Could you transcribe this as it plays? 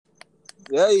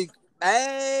Hey,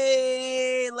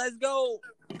 hey, let's go.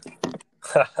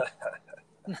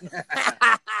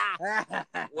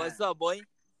 What's up, boy?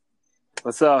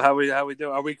 What's up? How we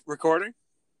doing? Are we recording?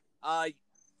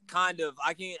 Kind of.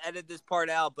 I can edit this part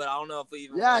out, but I don't know if we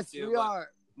even want Yes, to. we are.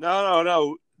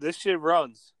 No. This shit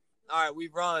runs. All right, we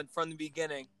run from the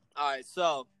beginning. All right,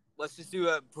 so let's just do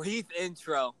a brief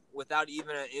intro without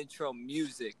even an intro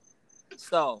music.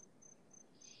 So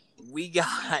we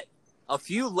got a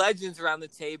few legends around the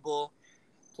table,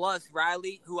 plus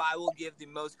Riley, who I will give the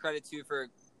most credit to for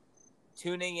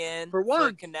tuning in, For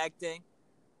one. connecting,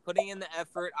 putting in the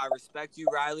effort. I respect you,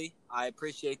 Riley. I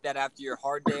appreciate that after your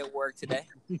hard day at work today.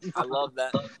 I love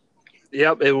that.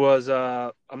 Yep, it was.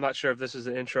 I'm not sure if this is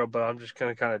an intro, but I'm just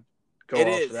gonna kind of go It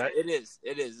off is. of that. It is.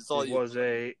 It's all It you.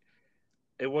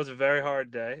 was a very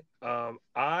hard day.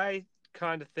 I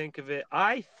kind of think of it.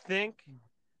 I think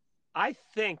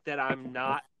that I'm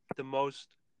not the most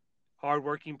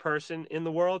hardworking person in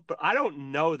the world, but I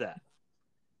don't know that.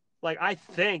 Like, I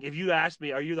think if you asked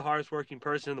me, are you the hardest working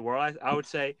person in the world? I would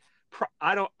say,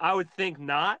 I would think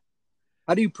not,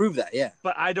 How do you prove that? Yeah.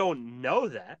 but I don't know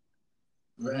that.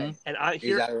 Right. And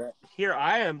Exactly right. here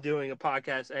I am doing a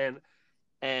podcast,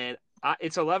 and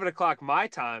it's 11 o'clock my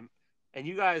time, and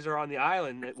you guys are on the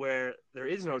island where there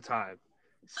is no time.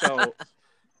 So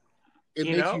It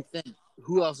you makes know? you think,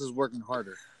 who else is working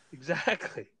harder?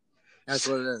 exactly. That's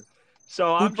what it is.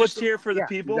 So Who I'm puts just here for the yeah,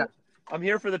 people. exactly. I'm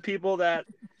here for the people that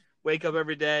wake up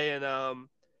every day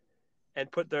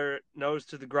and put their nose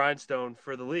to the grindstone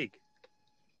for the league.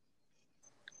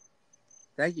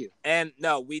 Thank you. And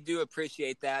no, we do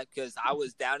appreciate that because I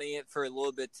was downing it for a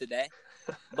little bit today.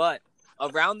 But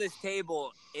around this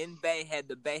table in Bayhead,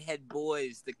 the Bayhead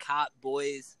boys, the Cop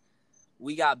boys,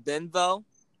 we got Benvo,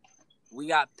 we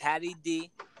got Patty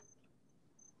D,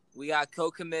 we got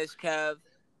Kokamish Kev,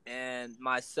 and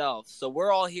myself. So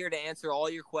we're all here to answer all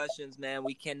your questions, man.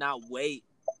 We cannot wait.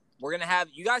 We're going to have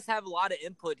 – you guys have a lot of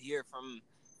input here from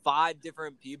 5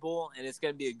 different people, and it's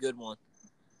going to be a good one.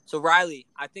 So, Riley,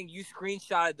 I think you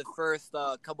screenshotted the first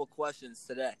couple questions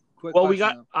today. Quick Well,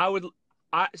 question,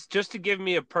 just to give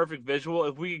me a perfect visual,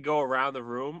 if we could go around the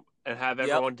room and have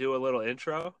everyone do a little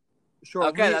intro. though. Sure.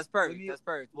 Okay, that's perfect.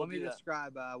 Let We'll me do that.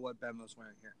 describe what Ben was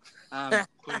wearing here.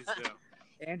 Please do.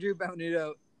 Andrew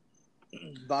Benvenuto,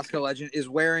 Bosco legend, is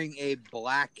wearing a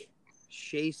black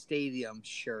Shea Stadium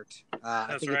shirt. I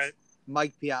That's think right. It's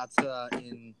Mike Piazza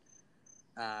in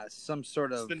some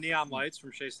sort It's of the neon lights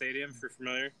from Shea Stadium, if you're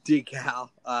familiar. decal.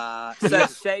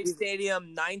 Says Shea Stadium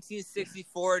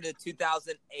 1964 to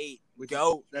 2008. Which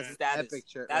GOAT. that's That's an status. epic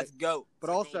shirt, That's right? GOAT. But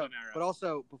It's a also, golden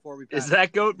era. before we Is pass,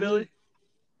 that GOAT, Billy?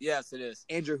 Yes, it is.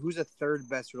 Andrew, who's the third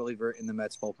best reliever in the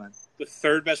Mets bullpen? The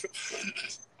third best.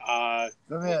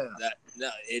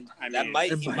 That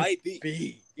might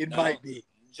be. It No. might be.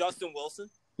 Justin Wilson.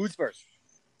 Who's first?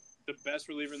 The best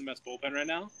reliever in the Mets bullpen right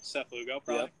now, Seth Lugo,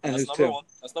 probably. Yep. And That's who's number two? one.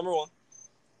 That's number one.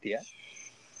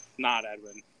 Not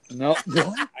Edwin. No.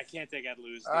 I can't take Ed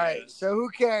Luz. All right, so who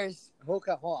cares? Hold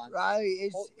on. Riley,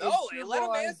 it's your let him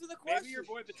boy. answer the question. Maybe your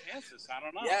boy Betances. I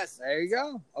don't know. Yes. There you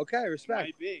go. Okay, It respect.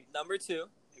 might be. Number 2.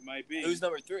 It might be. Who's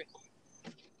number 3?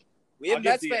 We I'll have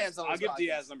give Mets Diaz. fans on I'll this give podcast.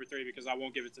 Diaz number 3 because I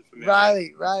won't give it to Familia.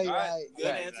 Riley. All right. Good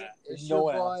Yeah, answer. that. It's No your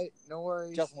one boy. No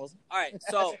worries. Justin Wilson. All right.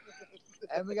 So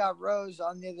And we got Rose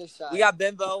on the other side. we got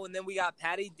Benvo, and then we got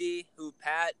Patty D, who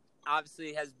Pat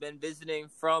obviously has been visiting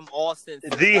from Austin.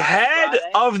 since The last head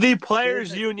Friday. of the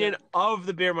Players Union of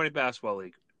the Beer Money Basketball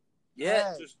League.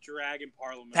 Yeah. Just dragging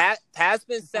Parliament. Pat's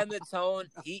been setting the tone.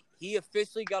 He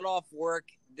officially got off work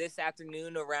this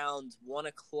afternoon around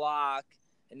 1:00,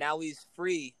 and now he's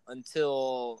free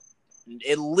until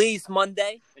at least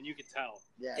Monday. And you can tell.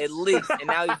 Yes. At least, and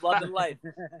now he's loving life.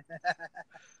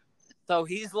 So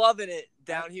he's loving it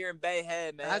down here in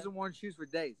Bayhead, man. Hasn't worn shoes for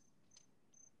days.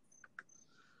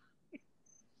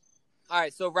 All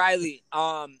right, so Riley,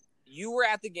 you were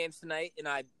at the games tonight, and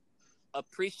I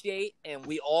appreciate, and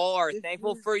we all are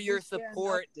thankful for your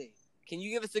support. Can you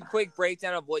give us a quick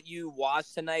breakdown of what you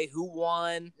watched tonight? Who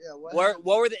won? Yeah, What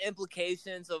were the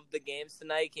implications of the games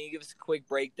tonight? Can you give us a quick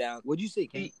breakdown? What'd you see,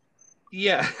 Ken?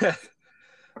 Yeah.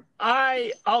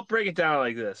 I'll break it down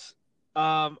like this.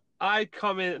 I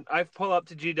pull up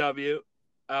to GW,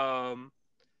 Bat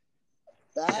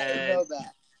or and- no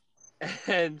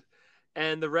bat?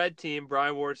 and the red team,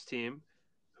 Brian Ward's team,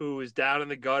 who is down in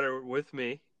the gutter with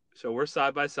me. So we're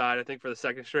side by side. I think for the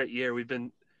second straight year, we've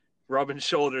been rubbing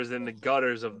shoulders in the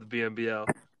gutters of the BNBL.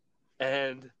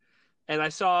 And I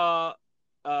saw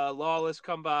Lawless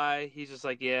come by. He's just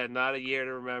like, yeah, not a year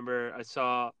to remember. I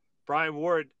saw Brian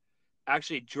Ward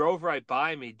actually drove right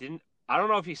by me. I don't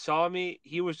know if he saw me.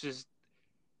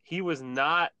 he was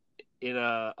not in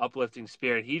a uplifting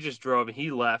spirit. He just drove and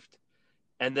he left.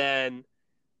 And then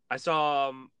I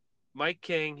saw Mike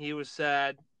King. He was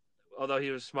sad, although he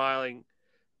was smiling.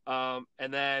 And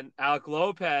then Alec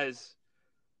Lopez,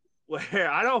 where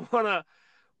I don't want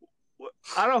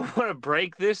to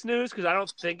break this news because I don't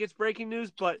think it's breaking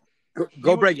news, but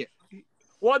Go break it.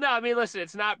 well, no, I mean, listen,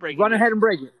 it's not breaking Run news. ahead and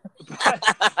break it.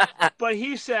 But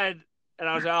he said, and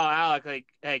I was like, oh, Alec, like,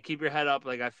 hey, keep your head up.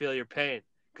 Like, I feel your pain.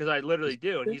 Because I literally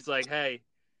do. And he's like, hey,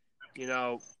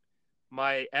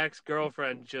 my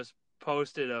ex-girlfriend just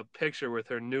posted a picture with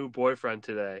her new boyfriend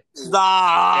today.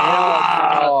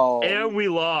 Stop. And we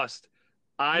lost.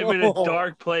 I'm in a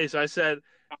dark place. I said,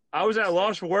 I was at a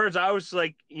loss for words. I was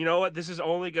like, you know what? This is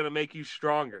only going to make you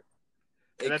stronger.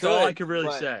 And that's all I could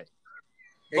really say.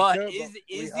 But could, is we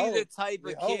he hope. the type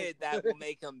We of hope. kid that will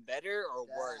make him better or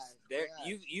worse? There,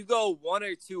 yeah. you go one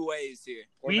or two ways here.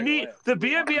 We need the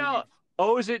BNBL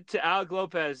owes it to Alec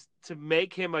Lopez to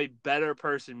make him a better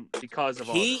person because of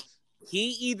all this.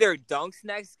 He either dunks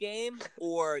next game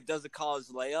or does a college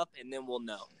layup, and then we'll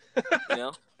know. You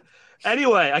know.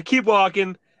 Anyway, I keep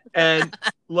walking, and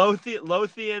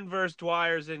Lothian versus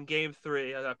Dwyer's in Game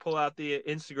 3. I pull out the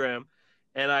Instagram,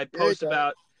 and I post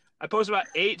about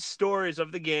 8 stories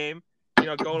of the game.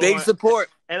 Going Big on, support.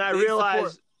 and I Big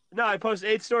realized support. I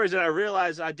posted 8 stories, and I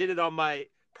realized I did it on my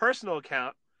personal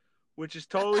account, which is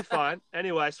totally fine.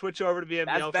 Anyway, I switch over to BNBL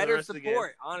That's for the better rest of the game.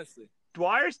 support, honestly.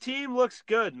 Dwyer's team looks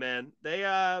good, man. They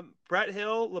Brett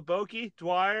Hill, Leboki,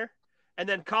 Dwyer, and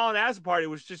then Colin Azaparty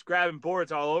was just grabbing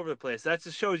boards all over the place. That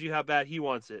just shows you how bad he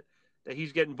wants it. That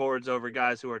he's getting boards over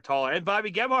guys who are taller. And Bobby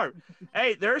Gebhardt,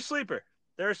 hey, they're a sleeper.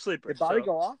 They're a sleeper. Did Bobby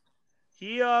go off?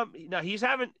 He's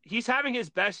having his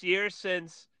best year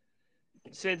since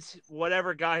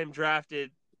whatever got him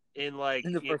drafted in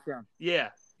In the first round. Yeah.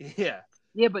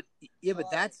 Yeah, but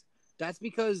that's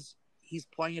because he's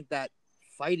playing at that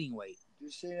fighting weight.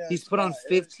 He's put on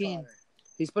 15.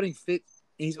 He's put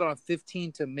on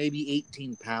 15 to maybe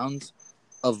 18 pounds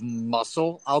of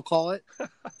muscle, I'll call it,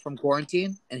 from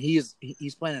quarantine, and he's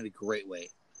playing at a great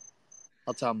weight.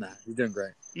 I'll tell him that. He's doing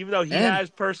great. Even though he And- has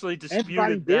personally disputed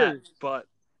providing that, beers. but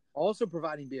Also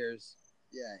providing beers.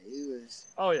 Yeah, he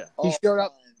was. oh yeah. He all showed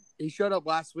up. time. He showed up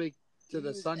last week to He the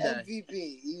was Sunday.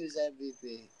 MVP. He was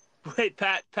MVP. Wait,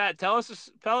 Pat, tell us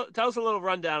a little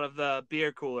rundown of the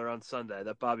beer cooler on Sunday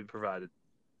that Bobby provided.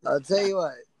 I'll tell you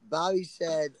what. Bobby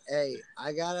said, "Hey,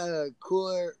 I got a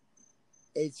cooler.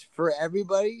 It's for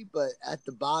everybody, but at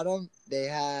the bottom they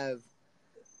have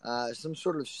some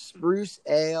sort of spruce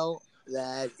ale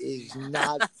that is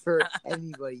not for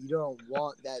anybody. You don't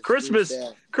want that Christmas spruce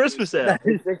ale. Christmas ale.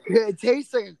 It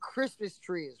tastes like a Christmas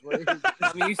tree. Is what it is.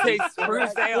 I mean, you say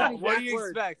spruce That's ale. his What do exact you words.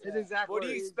 expect? His exact What do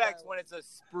you words. expect when it's a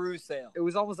spruce ale? It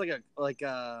was almost like It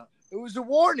was a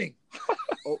warning.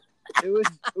 it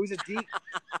was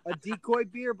a decoy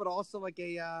beer, but also like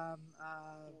a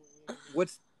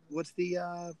what's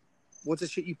the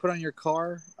shit you put on your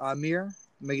car mirror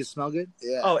make it smell good?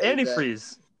 Yeah. Oh, exactly.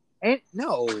 antifreeze. And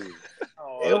no,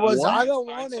 It was. What? I don't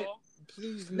want it.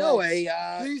 Please, no,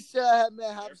 next. Please have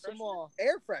some more.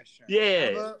 air freshener.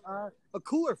 Yeah. A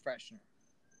cooler freshener.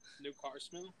 New car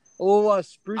smell. Oh,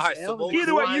 spruce All right, so ale. what-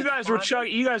 Either way, you Brian- guys were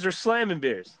chugging. You guys were slamming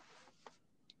beers.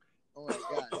 Oh my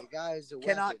god, the guy's a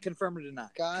Cannot weapon. confirm or deny.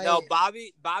 Guy, No,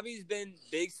 Bobby's been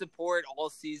big support all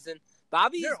season.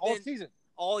 Bobby's Yeah, all been season,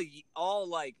 all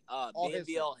like All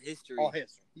BNBL history. all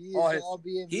history. he is all his- all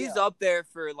being. He's up there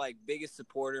for like biggest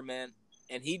supporter, man.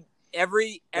 And he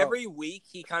every week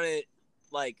he kind of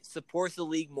like supports the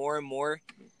league more and more.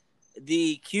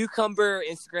 The cucumber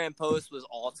Instagram post was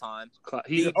all time.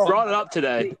 He The- brought it up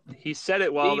today. He said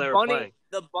it while they were playing.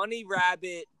 The bunny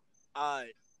rabbit,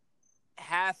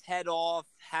 half head off,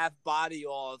 half body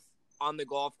off on the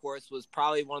golf course was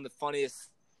probably one of the funniest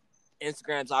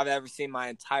Instagrams I've ever seen in my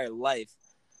entire life.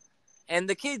 And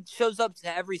the kid shows up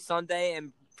to every Sunday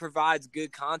and provides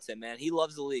good content, man. He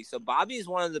loves the league. So Bobby is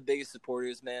one of the biggest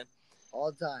supporters, man.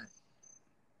 all time.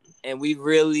 And we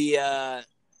really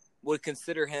would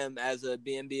consider him as a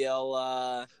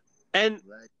BNBL And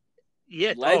Right.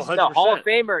 yeah, legend, 100%. no, Hall of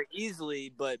Famer easily,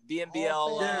 but BNBL.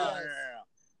 Hall of Fame.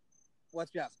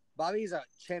 Let's be honest. Bobby's a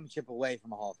championship away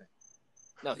from a Hall of Fame.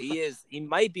 No, he is. He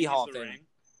might be Hall of the Famer. ring.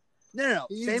 No.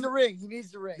 He needs Same. the ring. He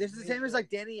needs the ring. This is the same as like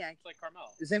Danny Yank. It's like Carmelo.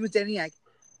 The same as Danny Yank.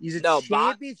 He's a No,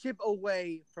 championship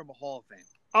away from a Hall of Fame.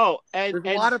 Oh, and, There's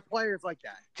and a lot of players like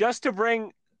that. just to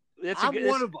bring I'm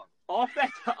one of them.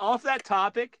 off that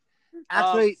topic.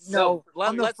 Actually, no. Let,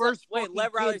 I'm the let's first wait. fucking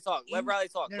Let Riley kid talk. Let in- Riley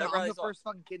talk. No, Let I'm Riley the talk. first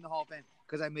fucking kid in the Hall of Fame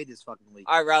because I made this fucking league.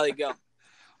 All right, Riley, go.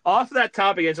 Off that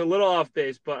topic, it's a little off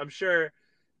base, but I'm sure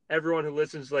everyone who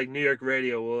listens to like New York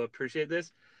radio will appreciate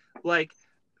this. Like,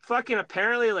 fucking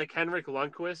apparently, like Henrik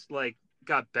Lundqvist like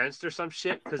got benched or some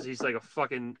shit because he's like a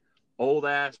fucking old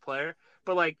ass player.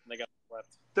 But like, They got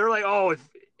swept. they're like, oh,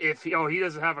 if he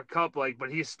doesn't have a cup, like, but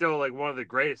he's still like one of the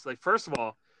greatest. Like, first of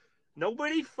all,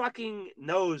 nobody fucking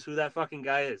knows who that fucking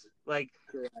guy is. Like,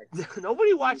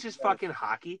 nobody watches fucking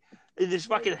hockey. This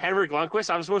fucking Henrik Lundqvist,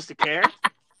 I'm supposed to care,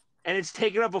 and it's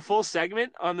taking up a full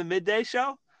segment on the midday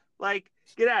show. Like,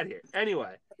 get out of here.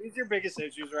 Anyway, These are your biggest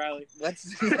issues, Riley.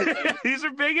 these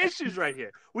are big issues right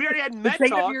here. We already had Met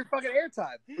Take up talk. your fucking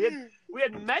airtime. We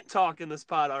had Met talk in this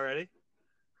pod already.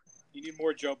 You need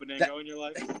more Joe Beningo in your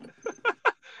life.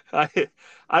 I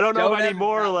don't know Joe if I need Evans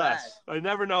more or not less. I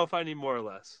never know if I need more or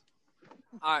less.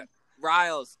 All right,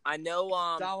 Riles. I know.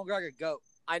 Donald McGregor, go.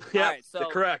 All Yeah, right. So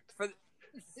correct.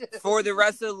 for the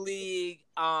rest of the league,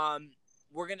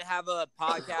 we're gonna have a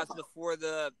podcast before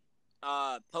the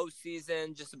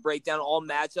postseason just to break down all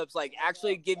matchups. Like,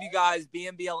 actually give you guys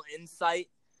BNBL insight.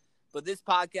 But this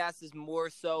podcast is more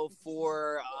so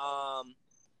for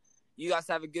you guys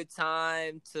to have a good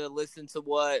time to listen to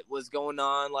what was going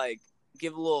on. Like,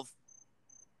 give a little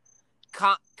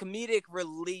comedic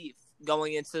relief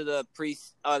going into the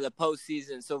the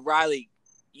postseason. So Riley,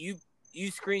 you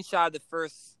screenshot the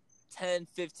first 10,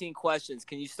 15 questions.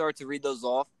 Can you start to read those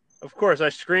off? Of course, I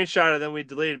screenshot it, then we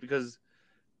deleted because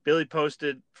Billy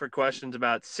posted for questions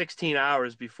about 16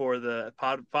 hours before the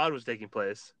pod was taking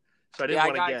place. So I didn't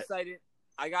want to get excited.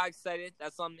 I got excited.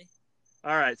 That's on me.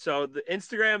 All right, so the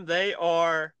Instagram, they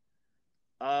are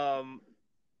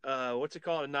what's it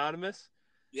called? Anonymous?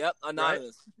 Yep,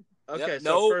 anonymous. Right? Okay, Yep.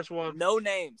 so first one. No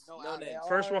names. No names.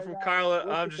 First one from Carla.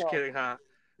 I'm just kidding, huh?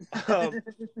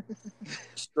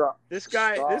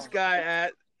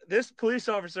 This police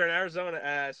officer in Arizona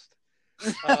asked.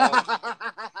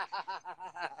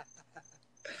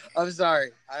 I'm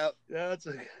sorry. That's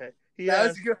okay. That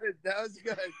was good. That was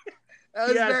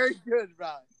very good,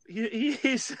 Ron.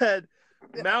 He said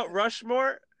Mount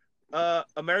Rushmore,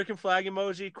 American flag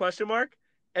emoji, question mark.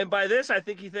 And by this, I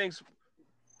think he thinks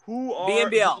who are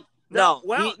BNBL. No.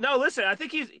 No, listen, I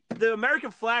think the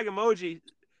American flag emoji,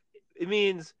 it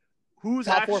means who's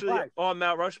Top four actually flags. on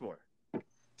Mount Rushmore.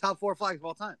 Top 4 flags of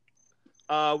all time.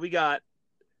 We got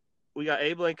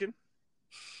Abe Lincoln.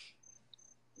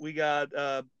 We got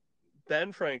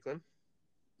Ben Franklin.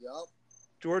 Yep.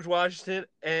 George Washington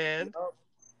and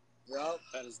Yep.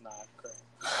 That is not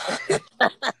correct.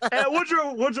 and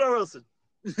Woodrow Wilson.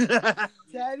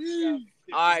 Teddy.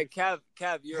 All right, Kev,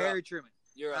 you're Harry up. Truman.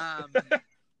 You're up.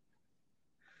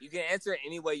 You can answer it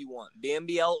any way you want.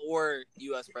 BNBL or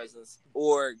U.S. presidents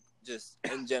or just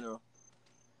in general.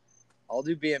 I'll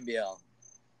do BNBL.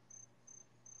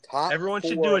 Everyone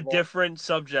should do a different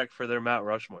subject for their Mount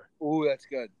Rushmore. Ooh, that's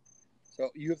good. So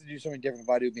you have to do something different if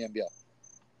I do BNBL.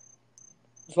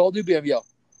 So I'll do BNBL.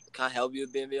 Can I help you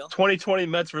with BNBL? 2020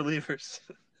 Mets relievers.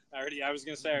 I was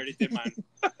gonna say I already did mine.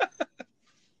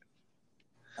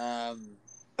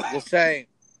 We'll say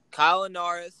Kyle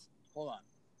Anaris. hold on.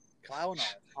 Kyle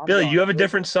Anaris. Billy, you have a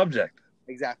different subject.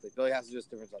 Exactly. Billy has to do a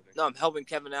different subject. No, I'm helping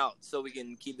Kevin out so we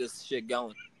can keep this shit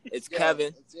going. It's Yeah,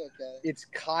 Kevin. It's okay. It's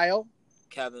Kyle,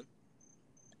 Kevin.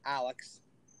 Alex,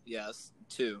 Yes.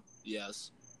 2.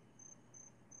 Yes.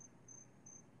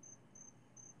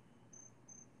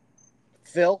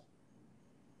 Phil.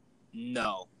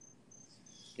 No.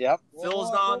 Yep.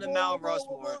 Phil's not on the Mount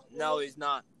Rushmore. No, he's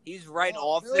not. He's right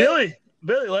off Phil. there.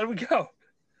 Billy, let him go.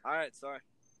 All right, sorry.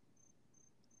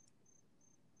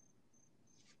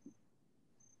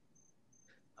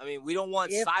 I mean, we don't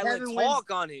want If silent Kevin talk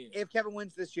on here. If Kevin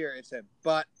wins this year, it's him.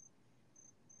 But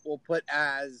we'll put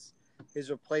as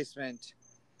his replacement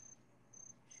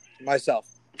myself.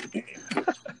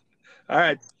 All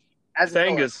right, As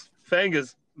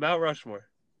Fangas, Mount Rushmore.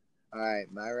 All right,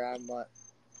 my Mount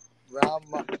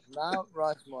Rushmore. Mount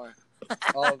Rushmore.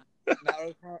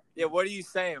 Yeah, what are you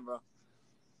saying, bro?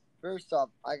 First off,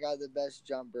 I got the best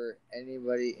jumper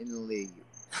anybody in the league.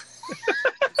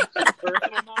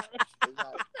 Personal knowledge. It's my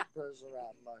personal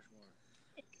Mount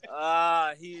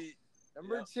Rushmore.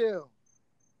 Number 2,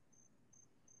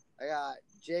 I got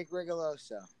Jake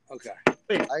Rigoloso. Okay.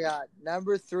 I got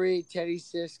number 3, Teddy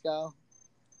Cisco.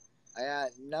 I got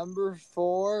number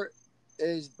 4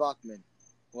 is Buckman.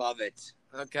 Love it.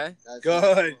 Okay. That's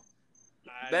Good.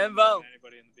 I don't Benvo. know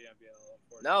anybody in the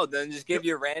BNBL. No, then just give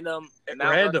you a random.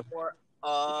 Random. Rushmore.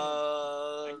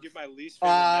 I can give my least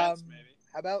favorite Mets, maybe.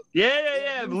 How about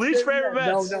Yeah. Least favorite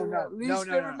Mets. No. Least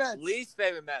favorite Mets. Least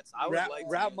favorite Mets. I would like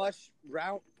to.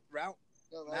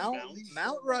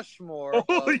 Mount Rushmore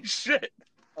Holy shit.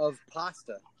 of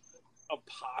pasta. A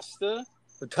pasta?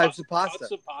 The types of pasta.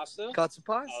 Cuts of pasta? Cuts of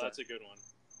pasta. Oh, that's a good one.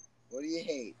 What do you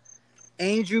hate?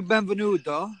 Andrew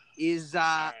Benvenuto is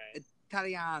Right.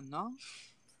 Italiano.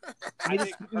 I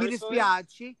think Mi personally,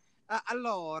 dispiace.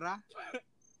 Allora.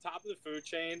 top of the food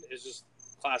chain is just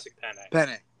classic penne.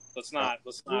 Penne. Let's not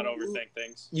overthink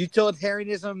things.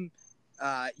 Utilitarianism,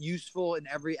 useful in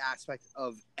every aspect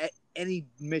of any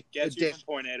Gets you dish, from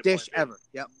point A to dish point B. ever.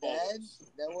 Yep.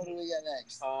 Then what do we got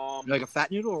next? You like a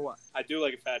fat noodle or what? I do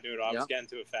like a fat noodle. I Yeah. was getting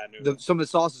to a fat noodle. Some of the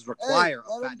sauces require Hey,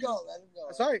 a let fat him go. noodle. Let him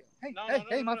go. Sorry. Hey, No,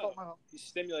 my no. fault, my fault. He's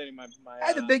stimulating my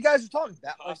Hey, the big guys are talking.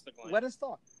 pasta gland. Let us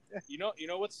talk. You know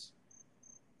what's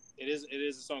it is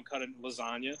its own cut of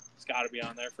lasagna. It's got to be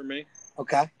on there for me.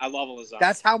 Okay. I love a lasagna.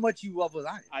 That's how much you love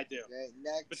lasagna. I do. Okay,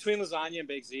 next. Between lasagna and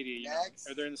baked ziti, Next.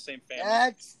 they're in the same family.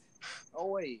 Next. Oh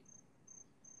wait.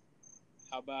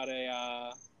 How about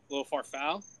a little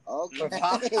farfalle? Okay.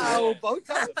 Oh, bow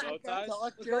ties. Bow ties? Talk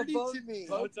Let's dirty go to me.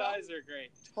 Bow ties are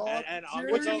great. Talk And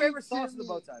What's your dirty favorite to sauce in the me.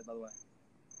 bow ties, by the way?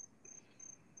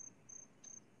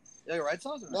 You like red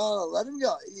sauce or No, let him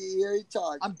go. You already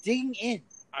talked. I'm digging in.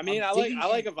 I mean, I'm I digging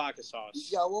like in. a vodka sauce.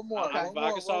 You got one more. Okay. One Vodka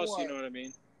more, sauce, one you more. know what I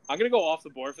mean? I'm going to go off the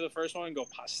board for the first one and go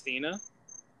pastina.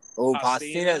 Oh, Pastina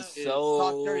pastina is is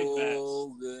so dirty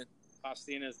good.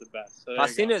 Pastina is the best. So there you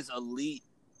Pastina go. is elite.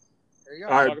 There you go.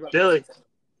 All right, Talk about- Billy.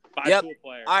 Five Yep. tool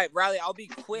player. All right, Riley, I'll be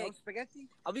No quick. spaghetti?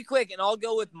 I'll be quick, and I'll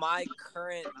go with my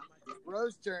current.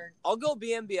 Rose turn. I'll go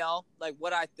BNBL, like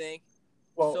what I think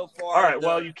Well, so far. all right. the-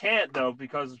 Well, you can't though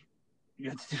because you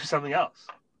have to do something else.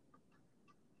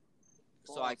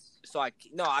 I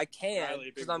can Riley,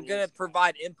 big because I'm rules. gonna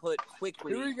provide input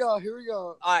quickly. Here we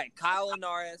go. All right, Kyle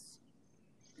Linares,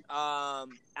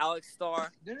 Alex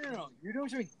Starr. No. You're doing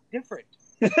something different.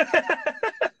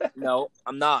 No,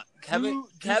 I'm not. Kevin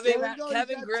Kevin, no, you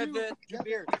Kevin got Griffith. Two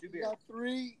beers. You got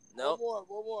three. Nope. One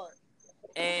more.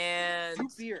 And 2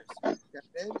 beers. Kevin,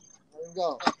 let him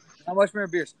go. How much more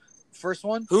beers? First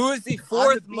one? who is the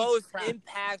fourth beach most crap.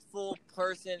 impactful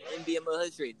person in BMO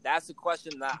history? That's the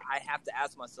question that I have to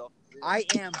ask myself. I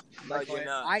am. No, you're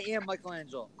not. I am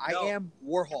Michelangelo. I No. am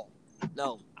Warhol.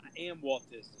 No, I am Walt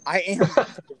Disney. I am.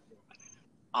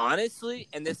 honestly,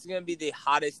 and this is gonna be the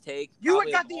hottest take. You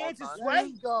probably got of the all answers time. Let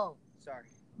him go. Sorry.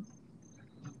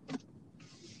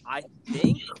 I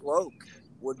think Cloak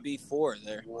would be 4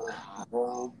 there.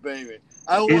 Oh, baby.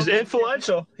 He's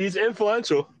influential. He's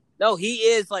influential. No, he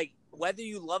is like whether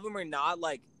you love him or not.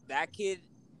 Like that kid,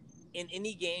 in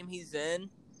any game he's in,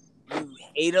 you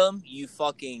hate him, you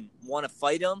fucking want to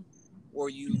fight him, or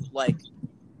you like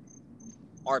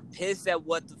are pissed at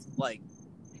what the like.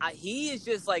 He is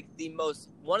just like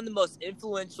one of the most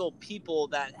influential people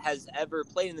that has ever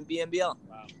played in the BNBL.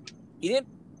 Wow. He didn't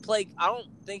play. I don't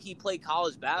think he played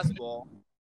college basketball.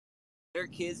 Better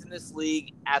kids in this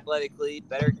league athletically,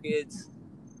 better kids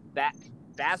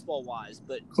basketball wise.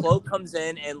 But Cloak comes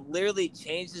in and literally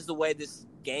changes the way this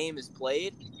game is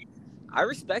played. I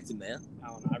respect him, man. I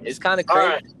don't know. It's kind of All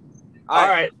crazy. right. All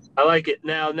right. I like it.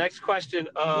 Now, next question.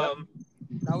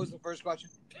 That was the first question.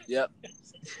 Yep.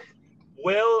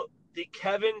 Will the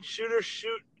Kevin Shooter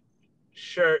Shoot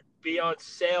shirt be on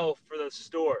sale for the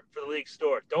store, for the league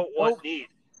store? Don't want, Nope. need.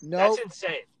 Nope. That's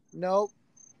insane. Nope.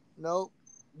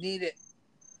 Need it.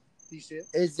 Do you see it?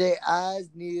 It's a as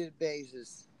needed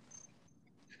basis.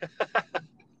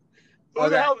 Who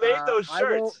the hell made those I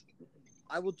will- shirts?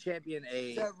 I will champion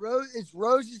a. It's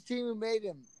Rose's team who made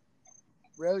him.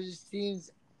 Rose's team's.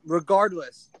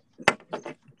 Regardless,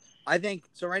 I think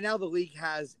so. Right now, the league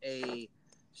has a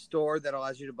store that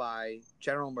allows you to buy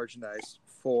general merchandise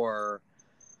for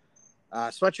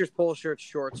sweatshirts, polo shirts,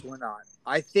 shorts, whatnot.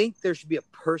 I think there should be a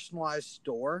personalized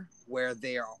store where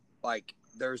they are like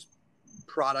there's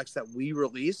products that we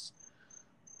release,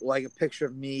 like a picture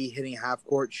of me hitting a half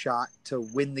court shot to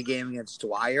win the game against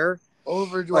Dwyer.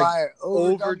 Over Dwyer.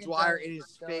 Over Duncan Dwyer Donuts, in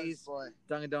his Donuts face. boy.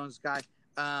 Dunkin' Donuts guy.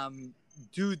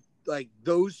 Do like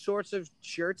those sorts of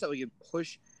shirts that we can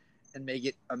push and make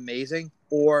it amazing,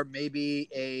 or maybe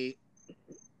a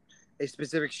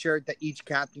specific shirt that each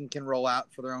captain can roll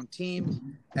out for their own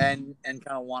team, and kind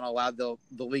of want to allow the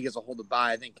league as a whole to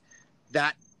buy. I think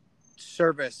that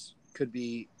service could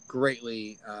be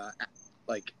greatly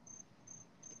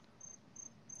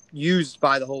used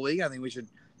by the whole league. I think we should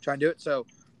try and do it. So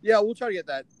yeah, we'll try to get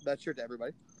that shirt to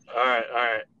everybody. All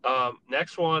right.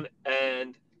 Next one, and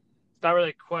it's not really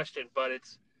a question, but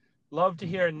it's love to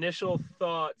hear initial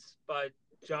thoughts by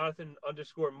Jonathan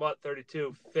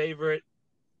 _Mutt32. Favorite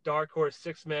dark horse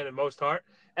 6-man and most heart.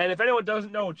 And if anyone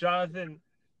doesn't know Jonathan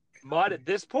Mutt at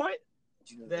this point,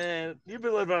 then you've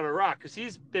been living on a rock because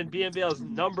he's been BNBL's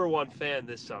 #1 fan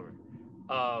this summer.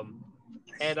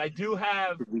 And I do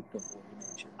have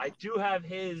I do have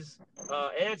his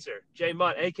answer. J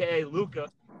Mutt, a.k.a. Luca.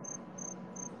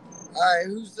 All right,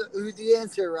 who's the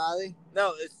answer, Riley?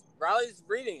 No, it's Riley's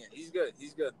reading it. He's good.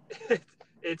 He's good.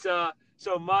 It's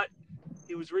so Mutt,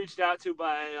 he was reached out to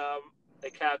by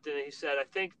a captain, and he said, "I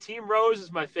think Team Rose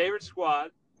is my favorite squad.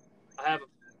 I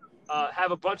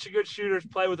have a bunch of good shooters,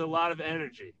 play with a lot of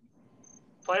energy.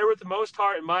 Player with the most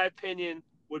heart, in my opinion,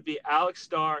 would be Alex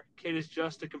Starr. Kid is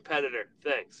just a competitor.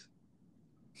 Thanks."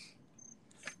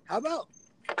 How about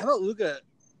Luka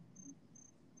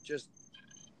just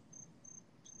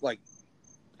like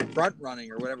front running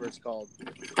or whatever it's called?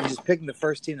 He's just picking the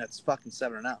first team that's fucking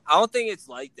 7-0. I don't think it's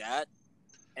like that,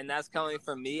 and that's coming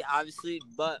from me, obviously.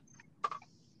 But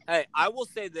hey, I will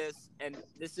say this, and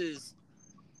this is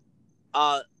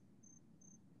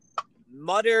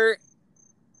Mutter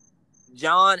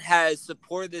John has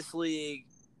supported this league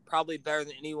probably better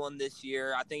than anyone this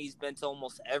year. I think he's been to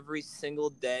almost every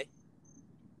single day.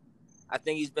 I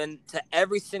think he's been to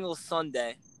every single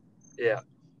Sunday. Yeah.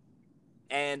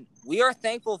 And we are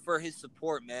thankful for his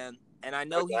support, man. And I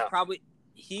know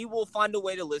he will find a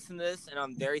way to listen to this, and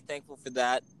I'm very thankful for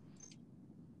that.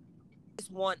 I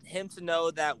just want him to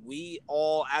know that we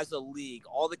all, as a league,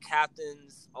 all the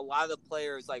captains, a lot of the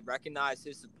players, like, recognize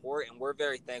his support, and we're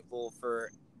very thankful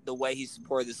for the way he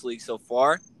supported this league so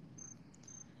far.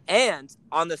 And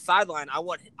on the sideline, I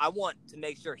want to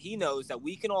make sure he knows that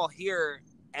we can all hear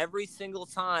every single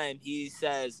time he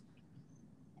says,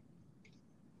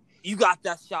 "You got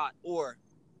that shot," or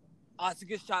 "Oh, it's a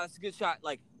good shot. That's a good shot."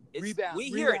 Like, we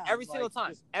hear it every single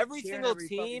time. Every single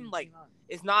team, like,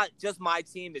 it's not just my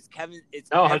team. It's Kevin. It's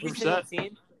every 100%. single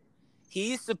team.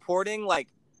 He's supporting, like,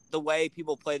 the way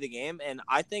people play the game, and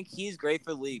I think he's great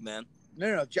for the league, man.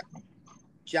 No,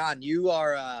 John,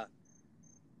 you're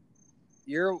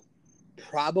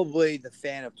probably the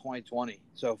fan of 2020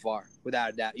 so far, without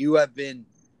a doubt. You have been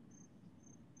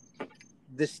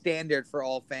the standard for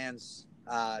all fans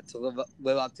to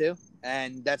live up to,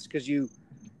 and that's because you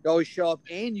always show up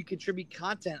and you contribute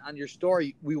content on your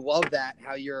story. We love that,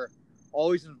 how you're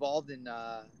always involved in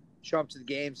showing up to the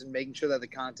games and making sure that the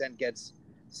content gets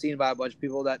seen by a bunch of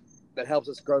people. That helps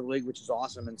us grow the league, which is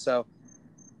awesome. And so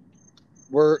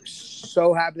we're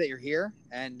so happy that you're here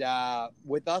and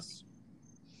with us.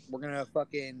 We're gonna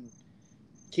fucking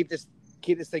keep this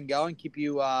thing going, keep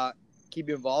you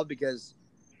involved, because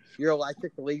you're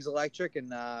electric, the league's electric,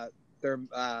 and they're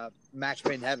match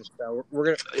made in heaven. So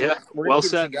we're gonna well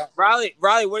said. Riley,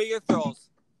 what are your throws?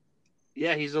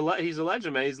 Yeah, he's a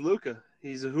legend, man. He's Luca.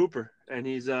 He's a hooper, and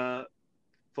he's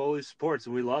fully supports,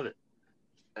 and we love it.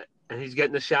 And he's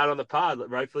getting the shout on the pod,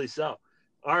 rightfully so.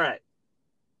 All right,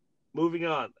 moving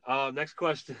on. Next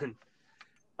question.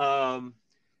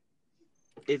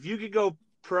 If you could go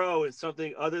pro in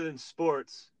something other than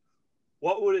sports,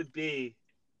 what would it be,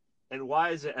 and why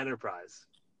is it enterprise?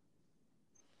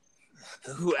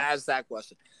 Who asked that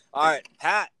question? All right,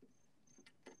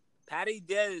 Patty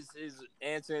Diz is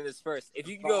answering this first. If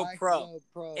you could go pro,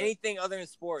 anything other than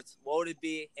sports, what would it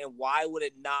be, and why would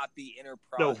it not be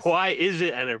enterprise? No, why is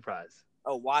it enterprise?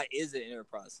 Oh, why is it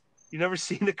enterprise? You never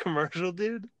seen the commercial,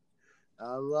 dude?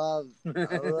 I love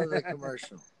the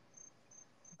commercial.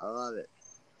 I love it.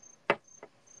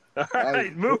 All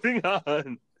right, moving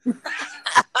on.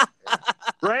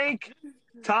 Rank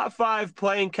top 5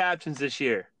 playing captains this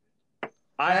year.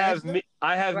 I have me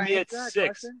at 6.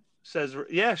 Question? Says,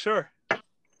 yeah, sure. It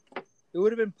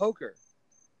would have been poker,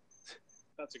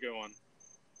 That's a good one.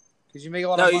 because you make a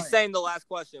lot No, of he's money. saying the last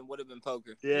question would have been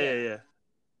poker. Yeah.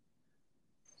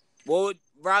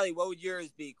 Riley, what would yours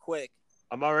be? Quick.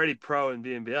 I'm already pro in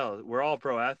BNBL. We're all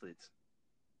pro athletes.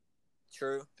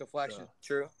 True. Deflection.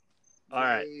 True. All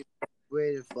right.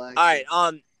 Way to flag. All right.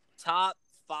 Top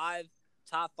five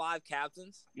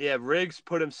captains. Yeah, Riggs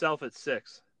put himself at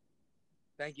 6.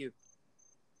 Thank you.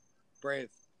 Brave.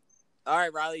 All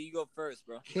right, Riley, you go first,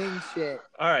 bro. King shit.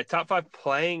 All right, top 5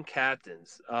 playing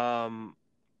captains.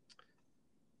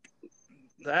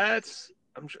 That's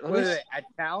Wait, at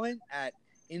talent, at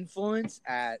influence,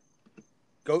 at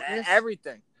goatness.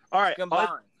 Everything all right. combined.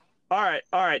 All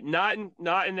right. Not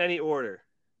in any order.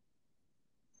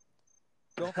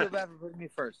 Don't feel bad for putting me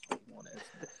first.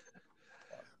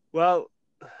 Well,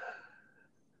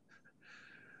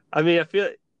 I mean, I feel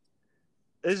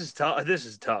this is tough.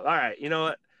 All right, you know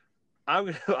what?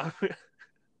 I'm gonna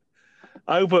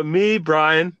put me,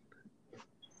 Brian,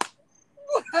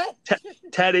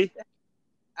 Teddy.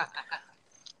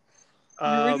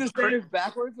 You're reading the standards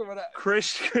backwards or what?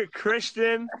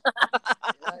 Christian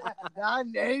Not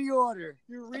in any order.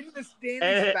 You're reading the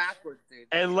standards backwards, dude.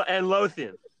 and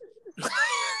Lothian.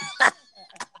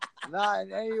 Not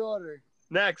in any order.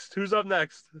 Next. Who's up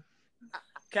next?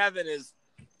 Kevin is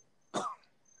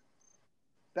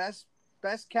Best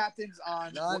captains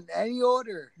on. Not in any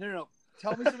order. No.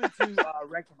 Tell me something to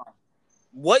rank them on.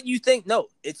 what you think. No,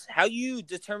 it's how you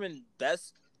determine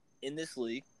best in this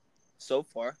league so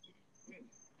far.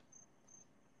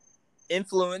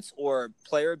 Influence or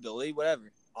player ability,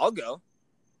 whatever. I'll go.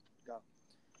 Go.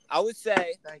 I would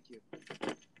say Thank you.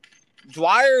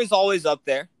 Dwyer is always up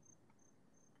there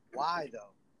Why though?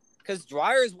 because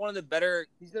Dwyer is one of the better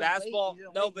He's a basketball. late- he's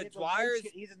a No, late- but he's a Dwyer's night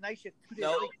shift- He's a night shift. 2 days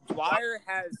no.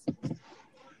 late.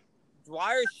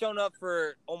 Dwyer's shown up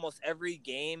for almost every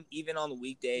game, even on the He's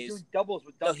weekdays. doing doubles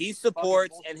with No, doubles. he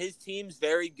supports, Fucking and his team's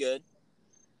very good.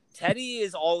 Teddy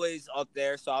is always up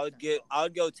there, so I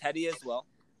would go Teddy as well.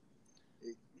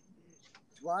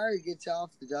 Dwyer gets off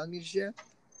the Duncan shift.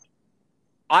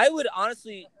 I would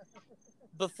honestly,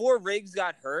 before Riggs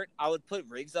got hurt, I would put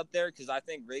Riggs up there because I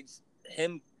think Riggs,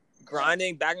 him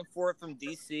grinding back and forth from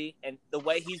DC and the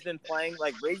way he's been playing,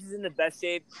 like Riggs is in the best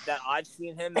shape that I've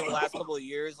seen him in the last couple of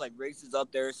years. Like Riggs is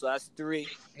up there, so that's 3.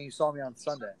 And you saw me on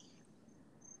Sunday.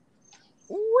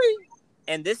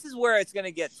 And this is where it's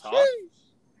gonna get tough.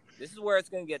 This is where it's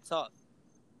gonna get tough.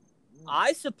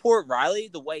 I support Riley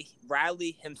the way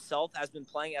Riley himself has been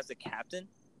playing as a captain.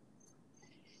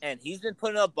 And he's been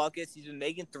putting up buckets. He's been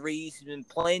making threes. He's been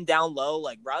playing down low.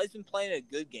 Like, Riley's been playing a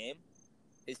good game.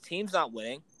 His team's not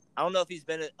winning. I don't know if he's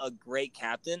been a great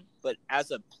captain, but as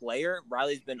a player,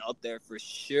 Riley's been up there for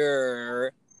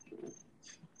sure.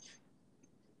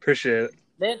 Appreciate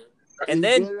it. And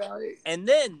He's good, Riley.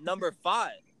 then number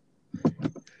 5.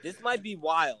 This might be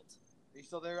wild. Are you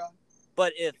still there, Rob?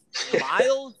 But if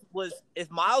Miles was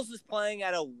playing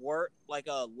at a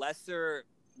lesser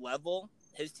level,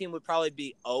 his team would probably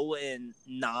be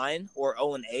 0-9 or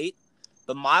 0-8.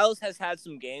 But Miles has had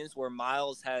some games where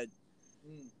Miles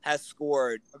has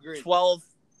scored Agreed.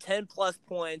 10 plus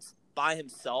points by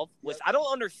himself, which I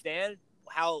don't understand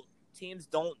how teams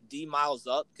don't D Miles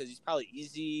up because he's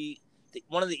probably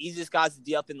one of the easiest guys to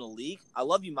D up in the league. I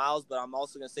love you, Miles, but I'm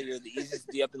also going to say you're the easiest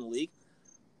to D up in the league.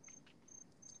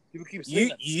 People keep saying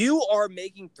that. You are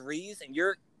making threes and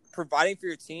you're providing for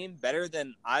your team better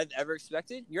than I've ever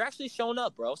expected. You're actually showing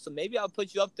up, bro. So maybe I'll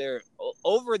put you up there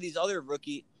over these other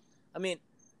rookie. I mean,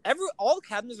 all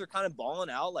captains are kind of balling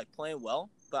out, like playing well,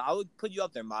 but I would put you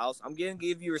up there, Miles. I'm going to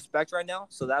give you respect right now,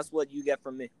 so that's what you get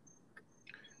from me.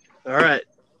 All right.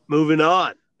 Moving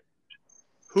on.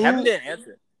 Kevin didn't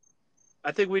answer.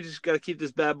 I think we just got to keep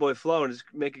this bad boy flowing and just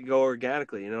make it go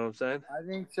organically. You know what I'm saying? I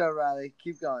think so, Riley.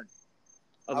 Keep going.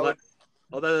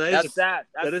 That's sad.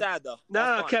 That's sad, though.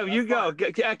 No, Kevin, you go.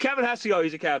 Kevin has to go.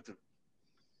 He's a captain.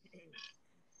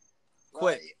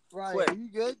 Quit. Riley, Quit. are you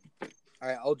good? All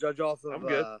right, I'll judge off of. I'm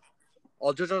good.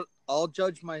 I'll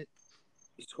judge my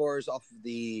scores off of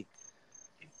the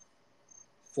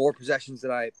 4 possessions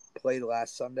that I played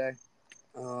last Sunday.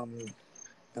 And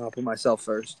I'll put myself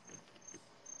first,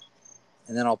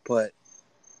 and then I'll put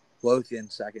Lothian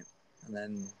second, and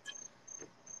then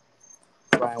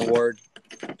Brian Ward,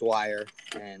 Dwyer,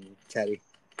 and Teddy.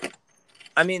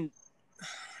 I mean,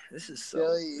 this is so.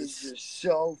 Billy is just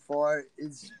so far.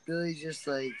 It's Billy just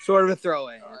like Sort of a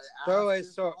throwaway.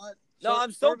 afterthought. No,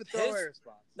 I'm so sort of a pissed. throwaway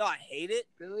response. No, I hate it.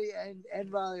 Billy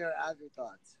and Riley are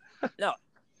afterthoughts.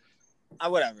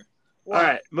 Whatever. All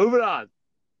right. Moving on.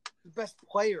 The best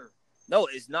player. No,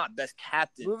 it's not best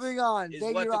captain. Moving on. Is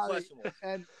Thank what you, the Riley. question was.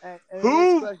 And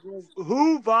Who- the next question is,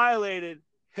 Who violated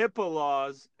HIPAA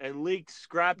laws and leaked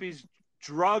Scrappy's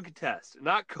drug test?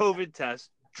 Not COVID test,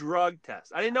 drug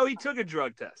test. I didn't know he took a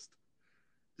drug test.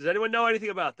 Does anyone know anything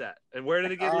about that? And where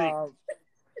did it get leaked?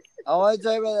 I want to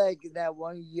talk about that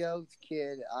one yoked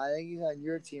kid. I think he's on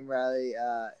your team, Riley.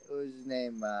 What was his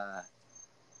name?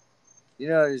 You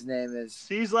know what his name is?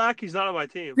 Cieslak, he's not on my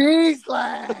team. Beasley.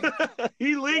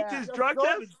 He leaked Yeah. his drug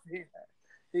test?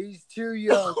 He's too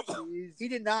yoked. He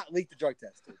did not leak the drug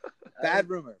test. Dude. Bad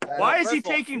rumor. Why is he First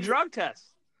of all, taking drug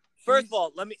tests? First of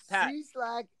all, Pat.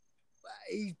 Cieslak,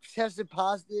 he tested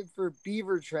positive for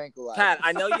beaver tranquilizer. Pat,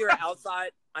 I know you're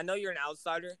outside. I know you're an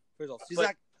outsider. First of all, But-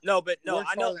 Cieslak No, works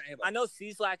harder than anybody. I know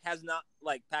Cieslak has not,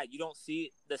 like, Pat, you don't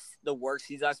see the work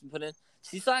Cieslak's been putting in.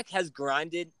 Cieslak has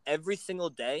grinded every single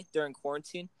day during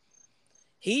quarantine.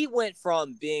 He went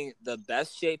from being the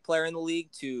best shape player in the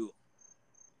league to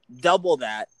double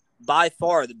that, by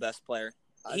far the best player.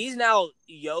 He's now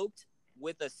yoked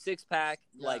with a 6-pack,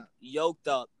 like, yoked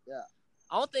up. Yeah.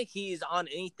 I don't think he's on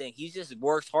anything. He just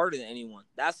works harder than anyone.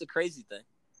 That's the crazy thing.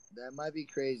 That might be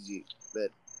crazy, but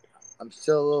I'm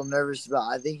still a little nervous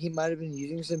about. I think he might have been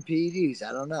using some PEDs.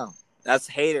 I don't know. That's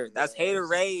hater. That's hater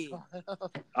raid. All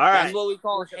That's right. what we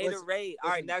call Listen, hater raid. All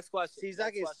right, listen. next question. Czak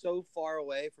Next is question. so far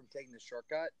away from taking the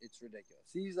shortcut, it's ridiculous.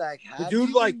 Czak, have dude,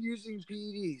 you like- been using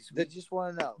PEDs? We just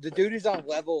want to know. The dude is on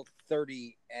level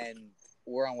 30, and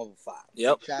we're on level 5.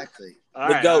 Yep. Exactly. All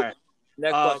The right. GOAT. All right.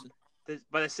 Next question.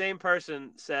 But the same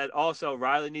person said also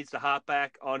Riley needs to hop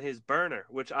back on his burner,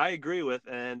 which I agree with.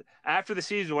 And after the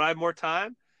season, when I have more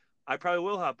time, I probably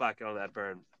will hop back on that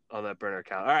burner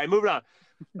account. All right, moving on.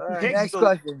 Pick Next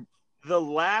question. the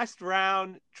last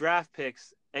round draft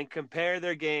picks and compare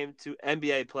their game to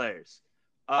NBA players.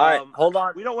 All right, hold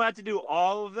on. We don't have to do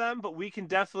all of them, but we can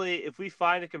definitely, if we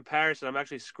find a comparison, I'm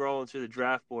actually scrolling through the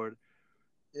draft board.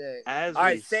 Yeah. All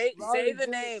right, say Riley, the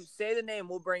do name. Say the name.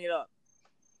 We'll bring it up.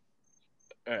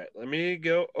 All right, let me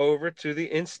go over to the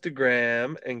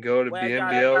Instagram and go to Wait,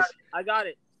 BNBL's. I got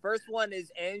it. First one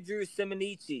is Andrew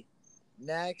Simonici.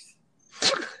 Next.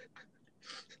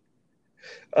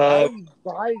 How do you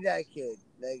buy that kid?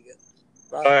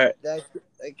 All right. That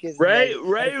kid's Ray name.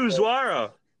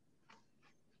 Uzuara.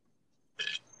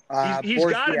 He's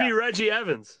got to be Reggie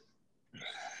Evans.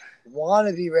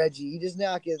 Wanna be Reggie. He does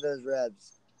not get those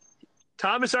reps.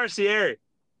 Thomas Arcieri.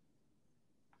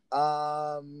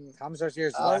 Thomas Arcieri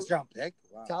is the Oh. last round pick.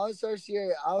 Wow. Thomas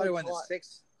Arcieri, I Probably would won the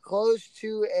 6th. close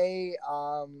to a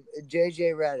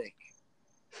JJ Redick.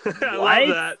 I What? love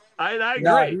that. I agree.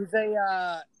 No,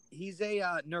 he's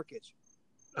a Nurkic.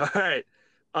 All right.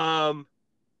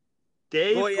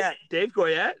 Dave Goyette. Dave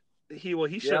Goyette. He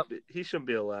Yep. shouldn't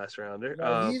be a last rounder.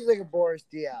 No, he's like a Boris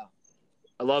Diaw.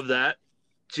 I love that.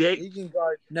 Jake. He can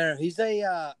guard No, he's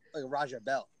a like a Raja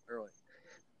Bell early,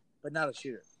 but not a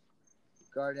shooter.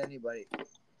 anybody.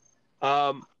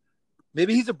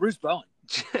 Maybe he's a Bruce Bowen.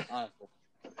 Honestly,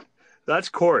 That's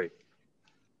Corey.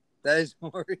 that is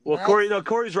more. Well,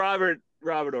 Corey's Robert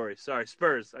Ory. Sorry,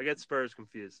 Spurs. I get Spurs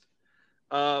confused.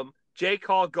 J.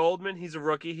 Cole Goldman. He's a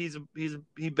rookie.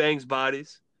 He bangs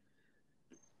bodies.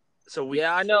 So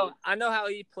Yeah, I know how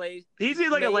he plays. He's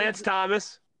like a Lance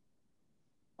Thomas.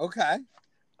 Okay.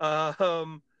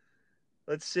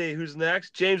 Let's see who's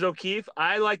next. James O'Keefe.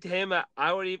 I liked him.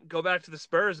 I would even go back to the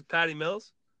Spurs with Patty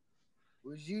Mills.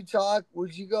 Would you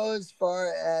go as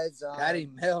far as Patty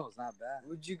Mills, not bad.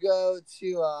 Would you go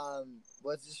to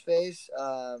what's his face?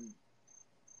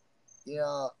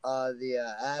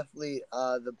 The athlete,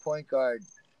 the point guard.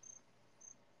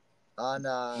 On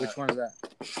Which one is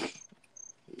that?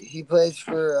 he plays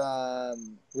for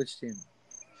Which team?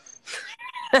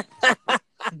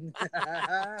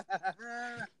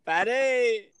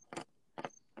 Patty.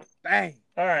 Bang.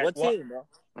 All right. What team, bro?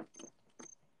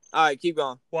 All right, keep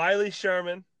going. Wiley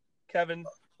Sherman. Kevin.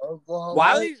 Oklahoma.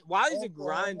 Wiley's a Oklahoma.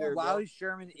 grinder, bro. Wiley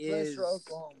Sherman Plays for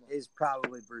Oklahoma. is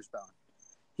probably Bruce Bowen.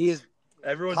 He is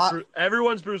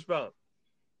Everyone's Bruce Bowen.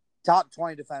 top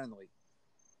 20 defender in the league.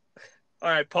 All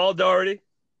right. Paul Doherty.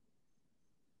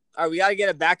 All right, we got to get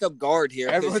a backup guard here.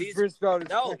 'cause Everyone's he's- Bruce Bowen.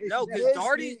 No, because Miss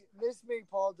Doherty. me,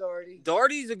 Paul Doherty.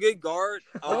 Doherty's a good guard.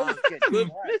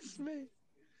 Good, Miss me.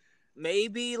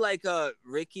 maybe like a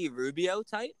Ricky Rubio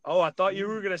type. Oh, I thought you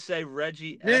were gonna say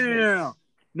Reggie No, Evans.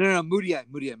 no. Moutier.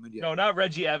 No, not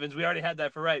Reggie Evans. We already had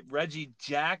that for right. Reggie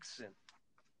Jackson.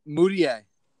 Moutier.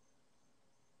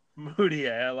 Moody,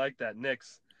 I like that.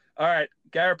 Knicks. All right,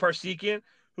 Garrett Parsekian,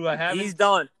 who I haven't He's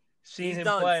done. seen He's him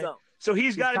done. play. So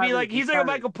he's got to be like he's like a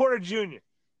Michael Porter Jr.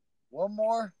 One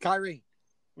more. Kyrie.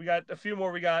 We got a few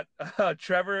more. We got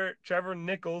Trevor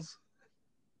Nichols.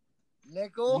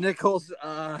 Nickel. Nichols.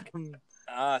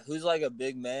 Who's like a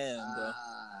big man, bro?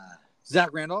 Zach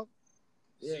Randolph.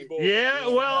 Yeah,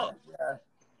 well,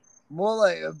 More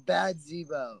like a bad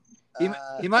Zebo.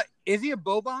 He might. Is he a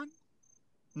Boban?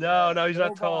 no, he's not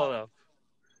no tall ball. enough.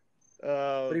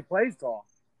 But he plays tall.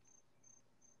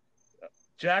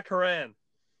 Jack Horan.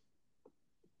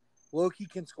 Loki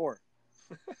can score.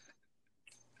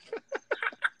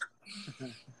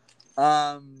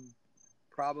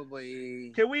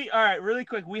 Probably. Can we? All right, really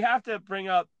quick. We have to bring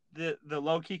up the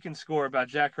low key can score about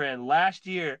Jack Horan last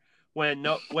year when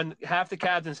half the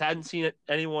captains hadn't seen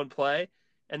anyone play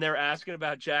and they were asking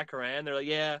about Jack Horan. They're like,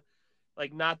 yeah,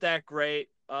 like not that great.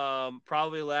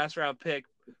 Probably last round pick,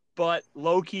 but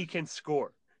low key can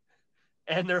score.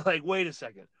 And they're like, wait a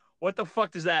second, what the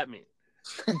fuck does that mean?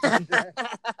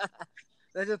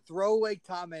 That's a throwaway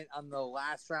comment on the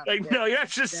last round. Like, pick. no, you're not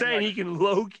just Then, saying like, he can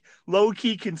low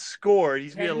key can score.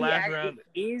 He's gonna be a last round.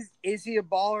 Is he a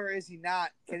baller or is he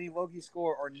not? Can he low key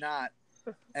score or not?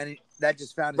 And that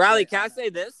just found. Riley, can I say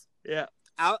this? Yeah.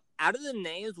 Out of the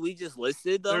names we just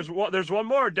listed, though. There's one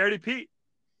more, Dirty Pete.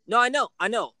 No, I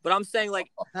know, but I'm saying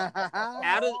like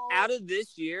out out of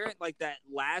this year, like that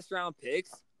last round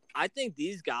picks, I think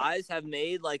these guys have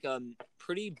made like a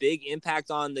pretty big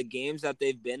impact on the games that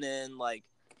they've been in. Like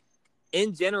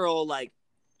in general, like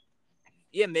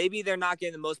yeah, maybe they're not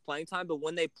getting the most playing time, but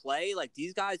when they play, like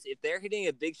these guys, if they're hitting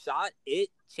a big shot, it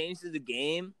changes the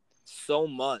game so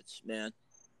much, man.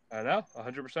 I know,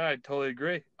 100%. I totally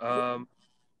agree. All Do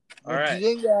right. you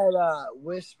think that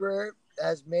Whisper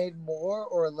has made more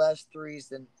or less threes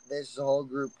than this whole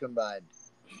group combined?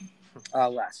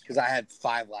 Less, because I had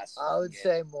 5 last. I would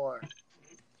say more.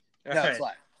 All No, right. it's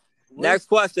less. Next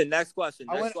question. I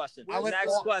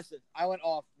went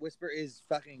off. Whisper is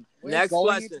fucking Next going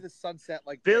question. into the sunset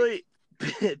like Billy,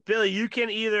 Billy, you can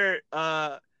either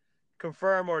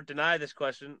confirm or deny this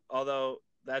question, although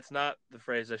that's not the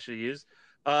phrase I should use.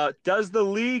 Does the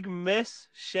league miss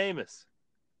Sheamus?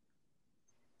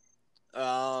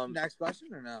 Next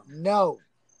question or no? No.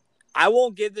 I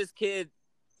won't give this kid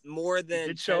more than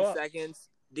did show 10 up. seconds.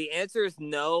 The answer is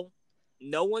no.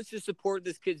 No one should support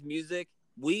this kid's music.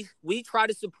 We try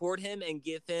to support him and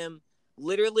give him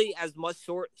literally as much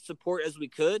support as we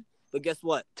could. But guess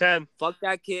what? 10. Fuck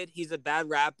that kid. He's a bad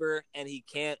rapper, and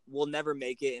will never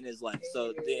make it in his life.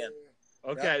 So, damn.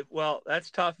 Okay, well, that's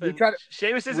tough. We And tried to-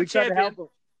 Sheamus is a We tried to champion. help him.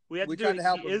 We have we to tried do to it.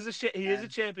 help He him. is a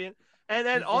champion. And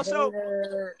then He's a also,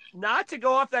 hater. not to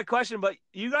go off that question, but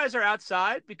you guys are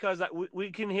outside because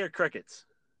we can hear crickets.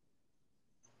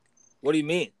 What do you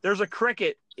mean? There's a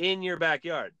cricket in your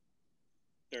backyard,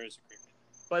 There is a cricket.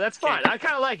 but that's fine. I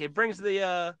kind of like it. It brings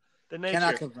the nature.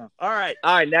 Cannot confirm. All right.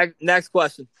 All right, next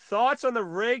question. Thoughts on the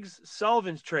Riggs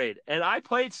Sullivan's trade? And I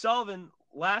played Sullivan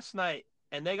last night,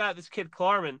 and they got this kid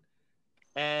Klarman,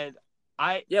 and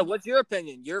Yeah, what's your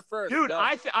opinion? You're first. dude, Go.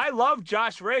 I love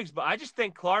Josh Riggs, but I just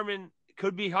think Klarman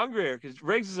could be hungrier because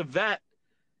Riggs is a vet,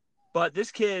 but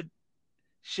this kid,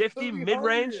 shifty, He'll be mid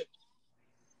range. hungrier.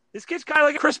 This kid's kind of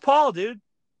like Chris Paul, dude.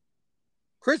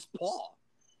 Chris Paul.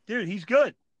 Dude, he's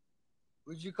good.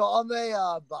 Would you call him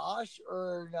a Bosch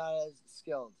or not as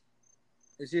skilled?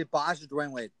 Is he Bosch or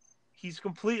Dwayne Wade? He's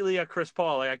completely a Chris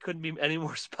Paul. Like I couldn't be any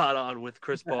more spot on with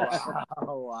Chris Paul.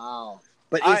 Oh, wow.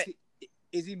 But All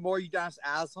is he more Udonis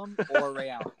Haslam or Ray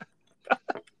Allen?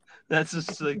 That's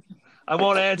just like I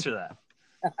won't answer that.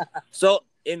 So,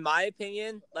 in my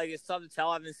opinion, like it's tough to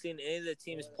tell. I haven't seen any of the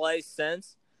teams play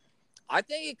since. I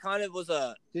think it kind of was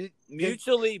a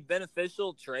mutually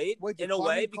beneficial trade Wait, did in a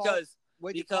way Klarman call- because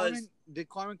Wait, Because- did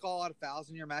Klarman call out fouls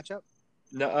in your matchup?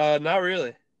 No, not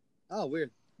really. Oh,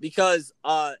 weird.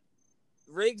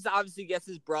 Riggs obviously gets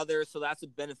his brother, so that's a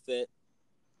benefit.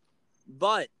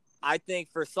 But I think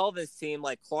for Sullivan's team,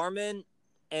 like Klarman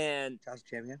and Josh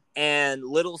champion.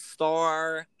 Little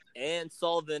Star and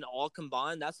Sullivan all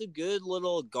combined, that's a good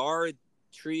little guard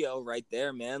trio right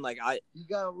there, man. Like You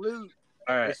got to loot.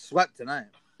 All They right. swept tonight.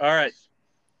 All right.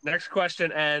 Next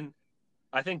question, and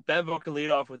I think Benvo can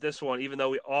lead off with this one, even though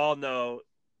we all know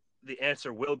the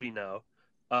answer will be no.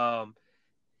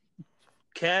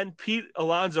 Can Pete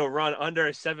Alonso run under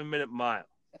a 7-minute mile?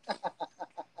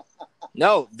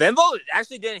 No, Venvo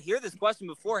actually didn't hear this question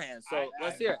beforehand, so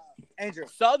let's hear it. Andrew,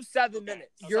 Sub 7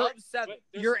 minutes. You're- Sub 7.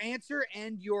 your answer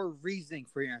and your reasoning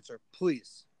for your answer,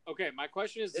 please. Okay, my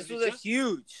question is: This does was he a just-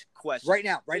 huge question. Right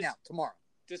now, This- tomorrow.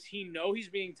 does he know he's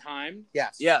being timed?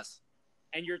 Yes. Yes.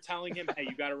 And you're telling him, "Hey,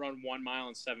 you got to run 1 mile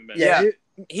in 7 minutes." Yeah. Dude,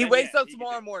 He Then wakes yeah, up he can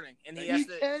tomorrow do it. morning and he He has you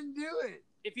to can do it.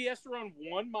 If he has to run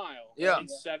 1 mile Yeah. in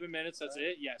 7 minutes, that's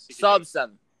it. Yes. He can sub do it.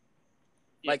 7.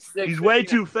 Yeah. Like 6. He's way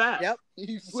too fast. Yep.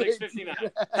 He's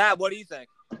 6:59. Pat, what do you think?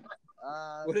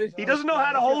 He doesn't know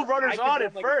how to hold runners I on could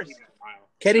at run, like, first. a 8-minute mile.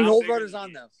 Can he Not hold bigger runners than on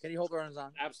he though? is. Can he hold runners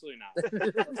on? Absolutely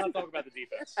not. Let's not talk about the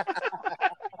defense.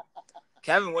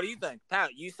 Kevin, what do you think?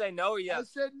 Pat, you say no or I yes?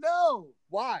 said no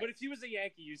Why? But if he was a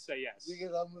Yankee, you'd say yes.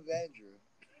 because I'm with Andrew.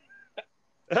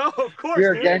 Oh, of course,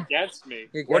 You're dude. against- Against me.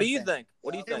 You're What do you against think?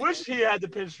 What do you I think? wish he had the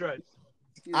pinstripes.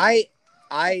 Dude, I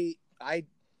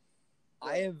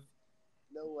have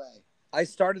no way. I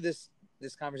started this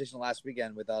conversation last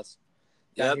weekend with us.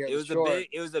 down Yep, here at it the was shore,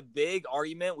 it was a big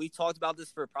argument. We talked about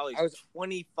this for probably I was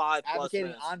 25 plus advocating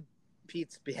minutes. on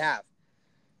Pete's behalf.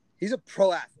 He's a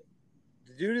pro athlete.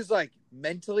 The dude is like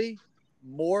mentally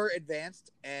more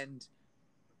advanced and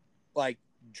like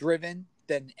driven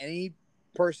than any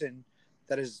person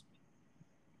that is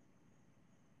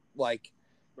like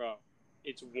Bro,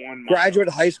 it's 1 mile.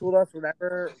 graduated high school with us,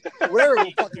 whatever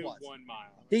He the fuck can it do was. 1 mile.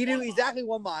 He can do 1 mile. exactly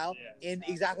 1 mile Yeah. in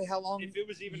exactly how long? If it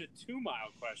was even a 2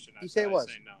 mile question, You say it was.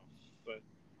 say no. But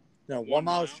No, 1 1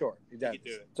 mile is mile? short. Exactly.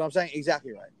 do it. So I'm saying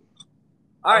exactly right.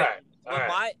 All right. All right.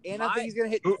 My, And I think he's gonna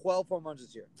hit 12 home runs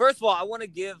this year. first of all, I want to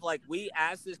give we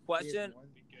asked this question,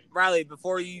 Riley.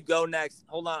 Before you go next,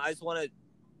 hold on. I just want to.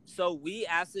 So we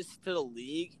asked this to the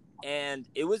league and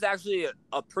it was actually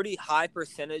a pretty high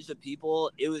percentage of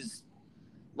people. It was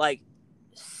like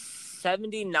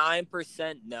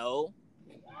 79% no,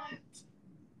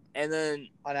 and then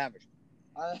on average.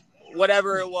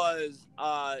 whatever it was,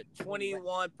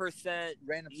 21%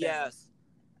 Random yes.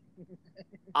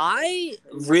 I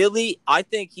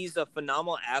think he's a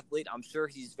phenomenal athlete. I'm sure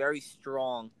he's very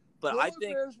strong, but I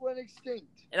think bears went extinct.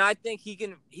 and I think he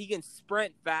can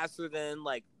sprint faster than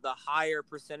like the higher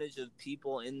percentage of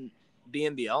people in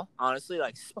BNBL. Honestly,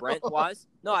 like sprint wise,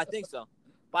 no, I think so.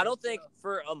 But I don't think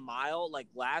for a mile, like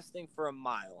lasting for a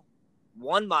mile,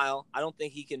 1 mile, I don't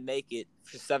think he can make it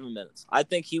for 7 minutes. I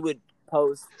think he would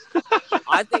post.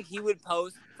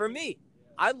 For me.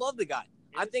 I love the guy.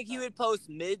 I think he would post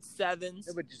mid-7s.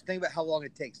 Yeah, but just think about how long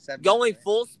it takes. 7 Going minutes, right?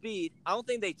 full speed. I don't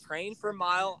think they train for a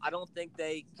mile. I don't think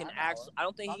they can actually. I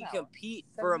don't think he can compete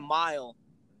for a mile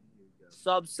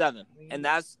sub 7, and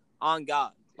that's on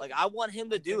God. Like I want him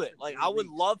to do it. Like I would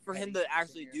love for him to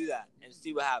actually do that and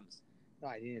see what happens. No,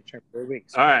 I need to train for 3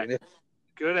 weeks. All right.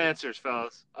 Good answers,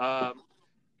 fellas.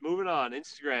 Moving on.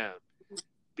 Instagram.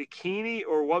 Bikini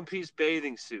or one-piece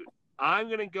bathing suit? I'm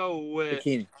gonna go with.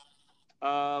 Bikini.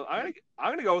 I'm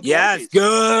gonna go with Yes, one piece.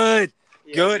 good.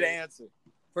 Yeah, Good yeah. answer.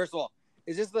 First of all,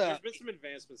 is this There's the been some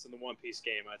advancements in the One Piece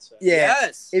game, I'd say.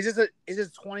 Yes. Is this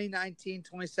 2019,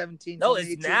 2017? No, it's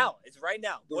 2018? now. It's right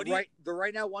now. The What do you? the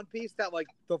right now One Piece that like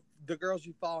the girls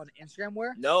you follow on Instagram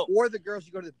wear, No. or the girls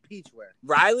you go to the beach wear.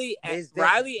 Riley Is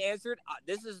different. answered.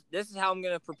 This is how I'm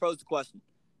gonna propose the question.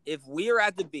 If we are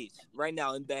at the beach right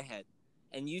now in Bay Head,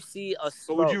 and you see a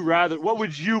smoke, What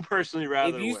would you personally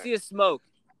rather if you wear? see a smoke,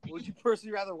 What would you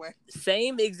personally rather wear?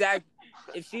 same exact.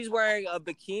 If she's wearing a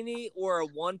bikini or a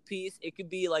one piece, it could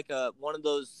be like one of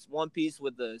those one piece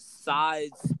with the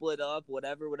sides split up,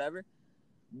 whatever.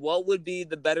 What would be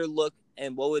the better look,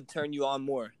 and what would turn you on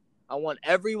more? I want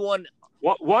everyone.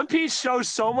 One Piece shows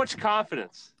so much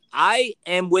confidence. I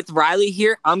am with Riley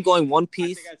here. I'm going one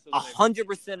piece I think I'd still say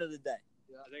 100% of the day.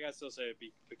 I think I'd still say it'd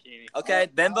be bikini. Okay,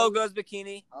 Benbo goes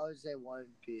bikini. I would say One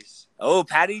Piece. Oh,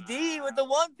 Patty D with the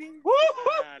one piece.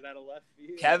 Ah, that a left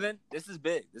field. Kevin, this is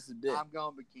big. I'm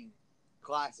going bikini.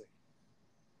 Classic.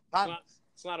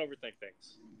 Let's not overthink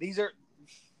things. These are.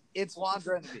 It's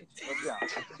Lonza and the beach. Let's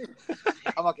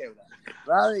go. I'm okay with that.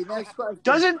 Riley, next question.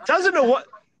 Doesn't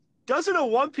a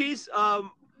One Piece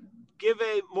give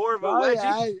a more of a Riley,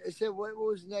 wedgie? I said, what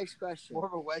was the next question? More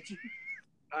of a wedgie.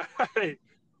 All right.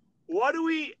 What do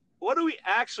we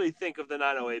actually think of the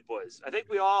 908 boys? I think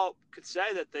we all could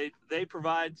say that they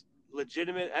provide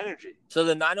legitimate energy. So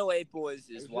the 908 boys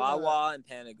is Wawa and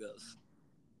Panagos.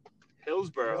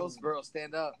 Hillsboro.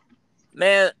 Stand up.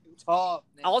 Man, Tough.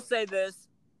 I'll say this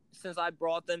since I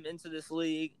brought them into this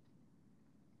league,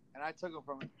 And I took them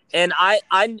from it. and I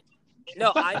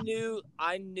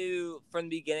knew from the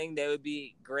beginning they would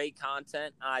be great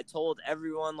content. I told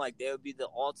everyone like they would be the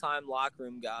all-time locker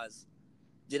room guys.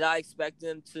 Did I expect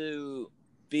them to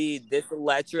be this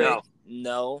electric?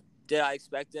 No. Did I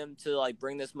expect them to like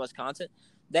bring this much content?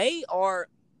 They're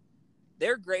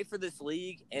great for this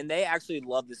league, and they actually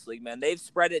love this league, man. They've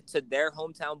spread it to their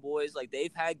hometown boys. Like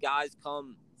they've had guys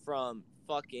come from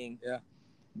fucking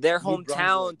their New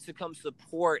hometown Brunswick. to come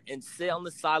support and sit on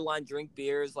the sideline, drink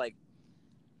beers. Like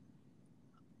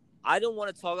I don't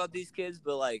want to talk about these kids,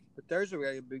 but like But there's a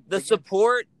really big. the big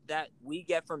support that we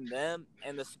get from them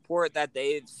and the support that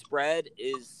they've spread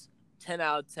is 10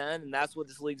 out of 10, and that's what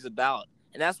this league's about.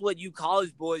 And that's what you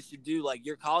college boys should do. Like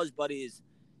your college buddies,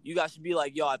 you guys should be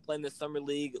like, yo, I play in the summer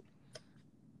league.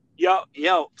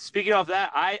 Yo. Speaking of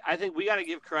that, I think we got to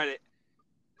give credit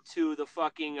to the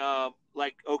fucking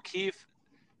like O'Keefe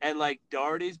and like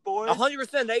Doherty's boys.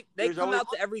 100%. They There's come always- out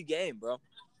to every game, bro.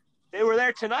 They were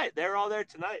there tonight. They were all there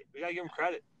tonight. We gotta give them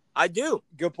credit. I do.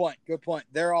 Good point.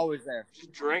 They're always there.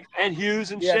 Just drink and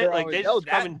Hughes and Yeah, shit. they're Like always- they Yo, just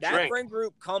come and that drink. friend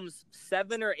group comes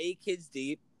 7 or 8 kids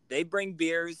deep. They bring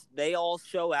beers. They all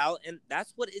show out, and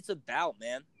that's what it's about,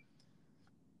 man.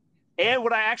 And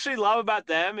what I actually love about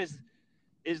them is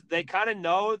they kind of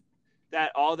know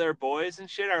that all their boys and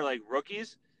shit are like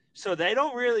rookies, so they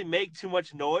don't really make too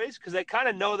much noise because they kind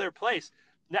of know their place.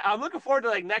 Now I'm looking forward to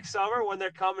like next summer when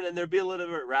they're coming and they'll be a little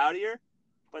bit rowdier,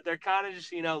 but they're kind of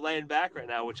just laying back right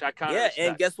now, which I kind of Yeah, respect.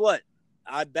 and guess what?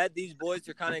 I bet these boys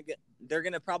are they're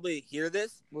gonna probably hear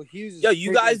this. Well, Hughes. Is Yo,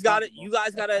 you pretty guys got it. uncomfortable. You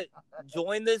guys gotta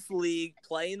join this league,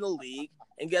 play in the league,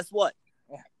 and guess what?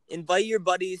 Invite your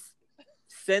buddies,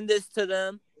 send this to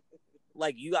them.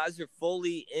 Like you guys are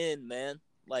fully in, man.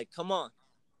 Like, come on.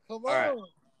 Come All right. on.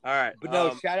 All right, But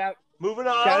no, shout out Moving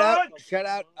on. Shout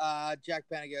out, Jack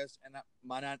Panagos and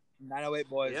my 908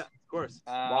 boys. Yeah, of course.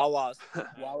 Wawas.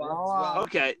 Wawa.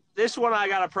 Okay, this one I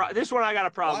got a problem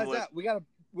with. We got a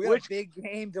big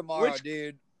game tomorrow,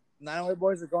 dude. 908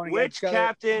 boys are going against each other.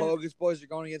 Captain? Bogus boys are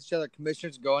going against each other.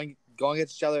 Commissioners going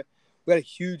against each other. We got a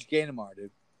huge game tomorrow, dude.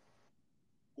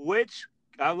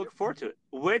 I'm looking forward to it.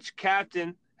 Which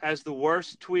captain has the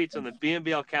worst tweets on the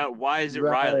BNBL account? Why is it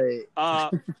Riley?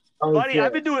 Buddy,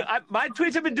 my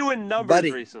tweets have been doing numbers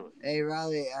recently. Hey,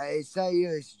 Riley, it's not you.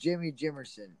 It's Jimmy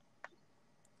Jimerson.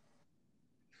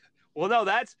 Well, no,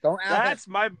 that's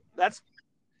my the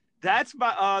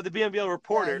BNBL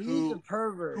reporter he's a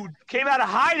pervert. who came out of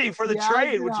hiding for the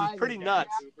trade, which is pretty nuts.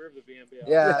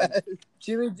 Yeah,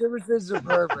 Jimmy Jimerson's a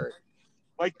pervert.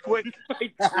 Mike Quick.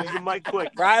 Mike Quick.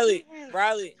 Riley.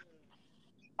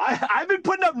 I've been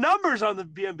putting up numbers on the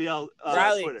BNBL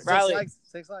Twitter. Riley.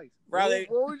 6 likes. Riley.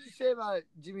 What would you say about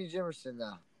Jimmy Jimerson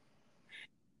now?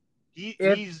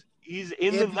 He's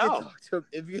in the know.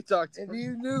 If you talk to him. If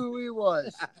you knew who he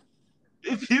was.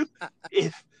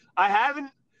 I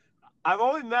haven't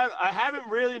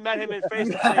really met him in face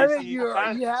to face. You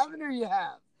haven't or you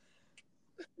have?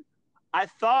 I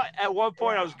thought at one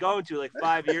point I was going to, like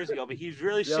 5 years ago, but he's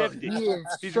really shifty.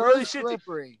 He's really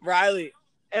slippery. Riley.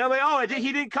 And I'm like,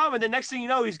 he didn't come. And the next thing you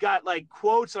know, he's got like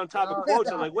quotes on top of quotes.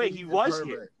 I'm like, wait, he was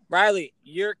here. Riley,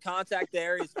 your contact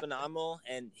there is phenomenal,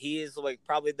 and he is like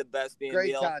probably the best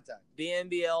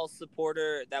BNBL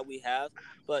supporter that we have.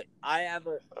 But I have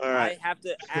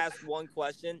to ask one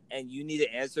question, and you need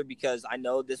to answer because I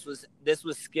know this was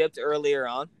skipped earlier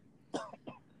on,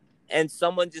 and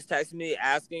someone just texted me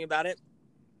asking about it.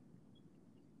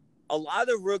 A lot of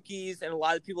the rookies and a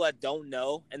lot of people that don't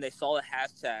know, and they saw the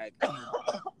hashtag.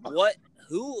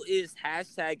 Who is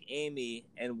hashtag Amy,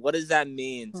 and what does that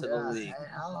mean to the league?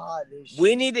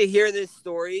 We need to hear this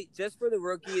story just for the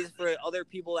rookies, for other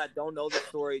people that don't know the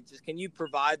story. Just can you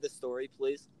provide the story,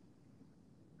 please?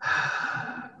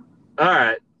 All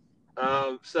right.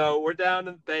 So we're down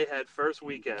in Bayhead first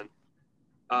weekend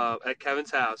at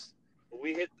Kevin's house.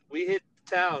 We hit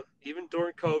town even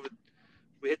during COVID.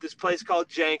 We hit this place called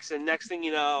Jenks, and next thing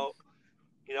you know,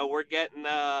 we're getting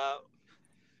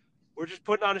we're just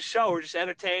putting on a show. We're just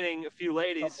entertaining a few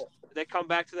ladies. They come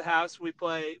back to the house. We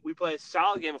play a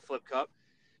solid game of Flip Cup,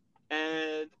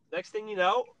 and next thing you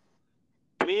know,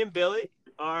 me and Billy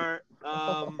are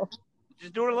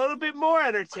just doing a little bit more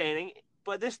entertaining.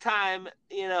 But this time,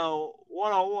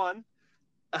 one-on-one.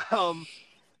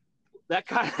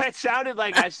 That sounded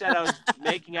like I said I was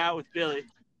making out with Billy,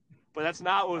 but that's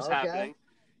not what was happening.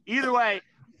 Either way,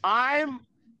 I'm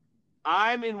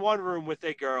in one room with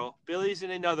a girl. Billy's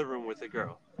in another room with a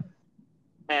girl.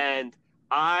 And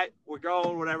we're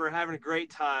going, whatever, having a great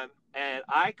time. And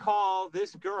I call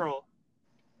this girl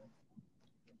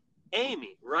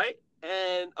Amy, right?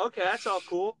 And, okay, that's all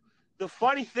cool. The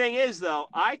funny thing is, though,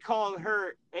 I called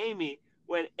her Amy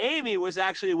when Amy was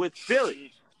actually with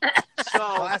Billy.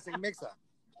 Classic mix-up.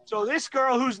 So this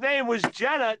girl whose name was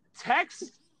Jenna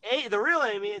texts the real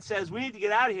Amy and says, we need to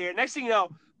get out of here. Next thing you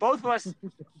know, both of us,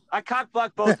 I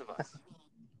cock-blocked both of us.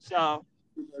 So,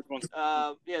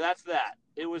 that's that.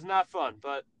 It was not fun,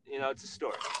 but, it's a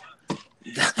story.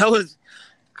 That was...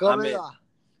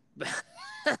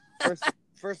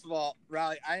 First of all,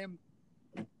 Riley, I am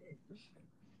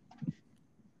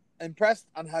impressed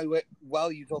on how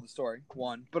well you told the story,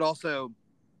 one. But also,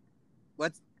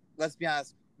 let's be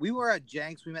honest. We were at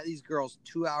Jenks. We met these girls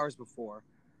 2 hours before.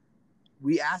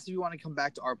 We asked if you want to come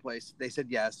back to our place. They said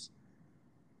yes.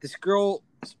 This girl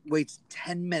waits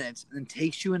 10 minutes and then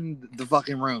takes you in the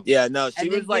fucking room. Yeah, no, she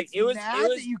was like, it was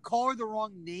that you call her the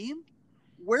wrong name.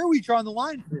 Where are we drawing the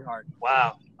line, sweetheart?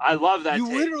 Wow, I love that. You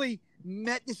literally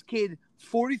met this kid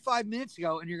 45 minutes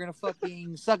ago, and you're gonna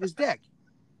fucking suck his dick.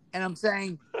 And I'm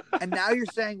saying, and now you're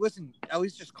saying, listen, at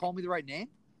least just call me the right name.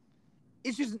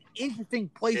 It's just an interesting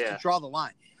place to draw the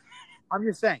line. I'm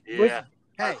just saying. Yeah, listen,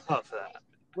 hey, I love that.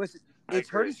 Listen, it's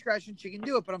her discretion. She can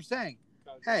do it, but I'm saying,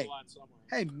 hey,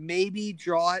 maybe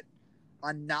draw it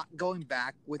on not going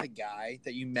back with a guy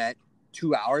that you met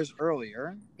 2 hours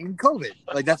earlier in COVID.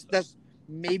 Like that's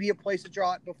maybe a place to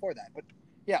draw it before that. But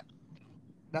yeah,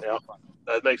 that's not fun.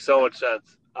 That makes so much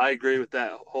sense. I agree with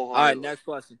that wholeheartedly. All right, next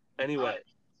question. Anyway,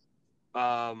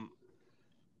 all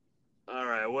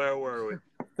right, where were we?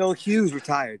 Phil Hughes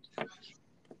retired.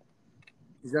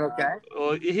 Is that okay?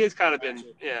 Well, he's kind of been,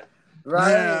 yeah.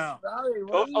 Right.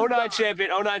 09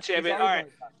 champion. All right.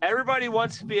 Everybody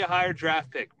wants to be a higher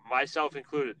draft pick, myself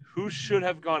included. Who should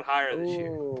have gone higher this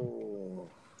year?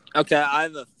 Okay, I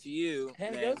have a few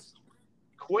names.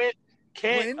 Quinn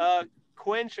should have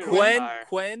gone higher.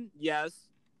 Quinn, yes.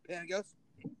 Panagos?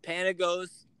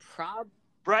 Panagos,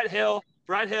 Brett Hill.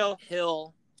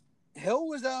 Hill. Hill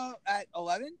was at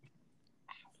 11.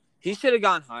 He should have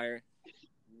gone higher.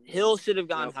 Hill should have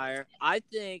gone Yep. higher. I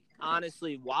think,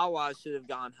 honestly, Wawa should have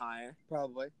gone higher.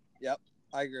 Probably. Yep.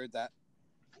 I agree with that.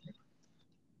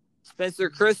 Spencer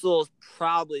Crystals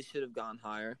probably should have gone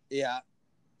higher. Yeah.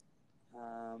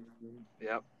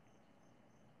 Yep.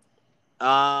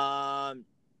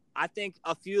 I think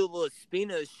a few of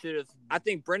Laspinas should have. I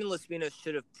think Brendan Laspina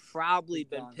should have probably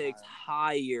been Gone picked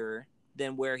higher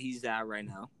than where he's at right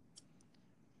now.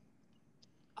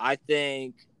 I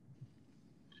think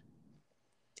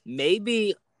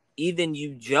maybe even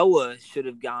Ujoa should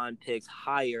have gone picked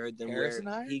higher than Harrison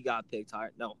where higher? he got picked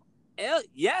higher. No,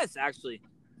 yes, actually,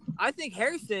 I think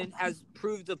Harrison has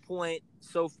proved the point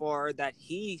so far that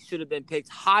he should have been picked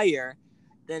higher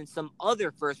than some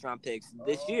other first-round picks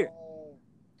this year.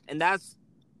 And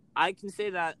I can say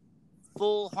that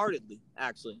full-heartedly,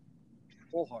 actually.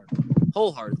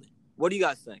 Wholeheartedly. What do you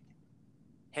guys think?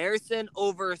 Harrison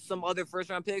over some other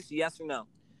first-round picks, yes or no?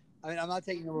 I mean, I'm not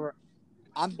taking over.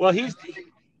 Well, he's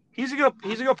a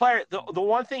good player. The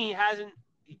one thing he hasn't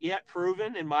yet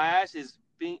proven in my eyes is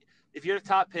being. If you're the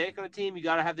top pick on a team, you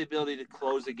got to have the ability to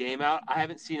close the game out. I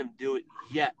haven't seen him do it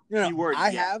yet. No,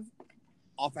 I have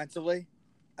offensively.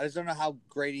 I just don't know how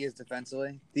great he is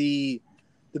defensively. The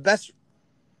best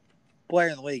player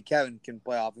in the league, Kevin, can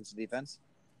play offense and defense.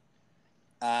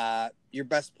 Your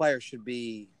best player should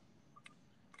be,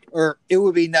 or it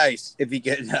would be nice if he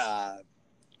could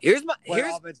play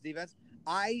offense defense.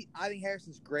 I think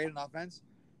Harrison's great on offense.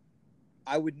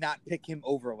 I would not pick him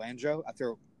over Landro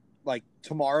after. Like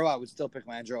tomorrow, I would still pick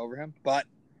Landro over him, but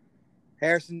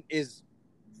Harrison is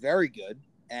very good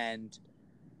and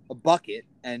a bucket,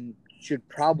 and should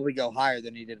probably go higher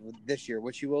than he did this year,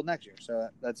 which he will next year. So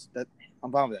that's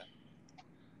I'm fine with that.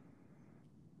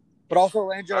 But also,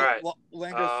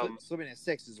 Landro swimming at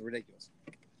 6 is ridiculous.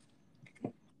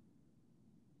 All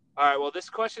right. Well, this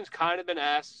question's kind of been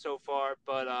asked so far,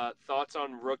 but thoughts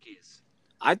on rookies?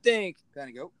 I think.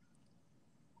 Danny Goat.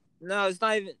 No, it's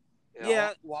not even.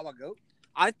 Yeah. Wawa Goat.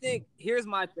 I think here's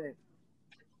my thing.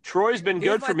 Troy's been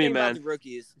good for me, man. About the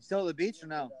rookies. Still at the beach or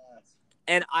no?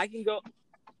 And I can go.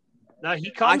 No, he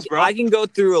comes, bro. I can go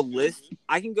through a list.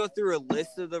 I can go through a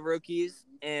list of the rookies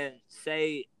and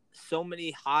say so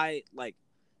many high. Like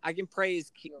I can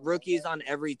praise rookies on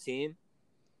every team.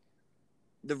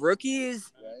 The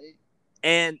rookies,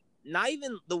 and not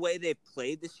even the way they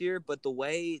played this year, but the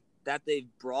way that they've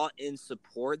brought in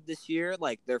support this year,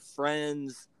 like their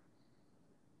friends.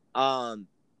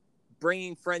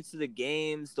 Bringing friends to the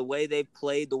games, the way they've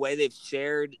played, the way they've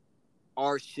shared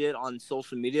our shit on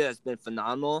social media has been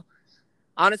phenomenal.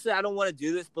 Honestly, I don't want to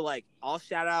do this, but like I'll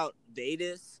shout out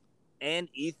Vedas and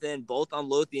Ethan, both on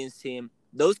Lothian's team.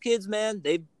 Those kids, man,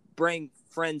 they bring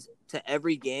friends to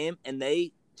every game and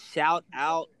they shout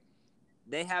out.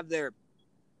 They have their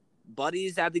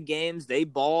buddies at the games. They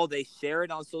ball. They share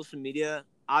it on social media.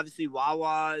 Obviously,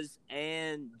 Wawas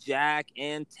and Jack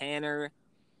and Tanner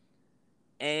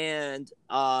and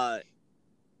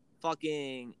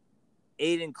fucking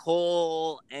Aiden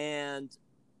Cole, and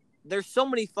there's so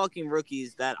many fucking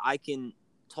rookies that I can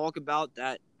talk about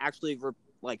that actually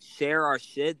share our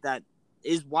shit. That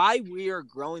is why we are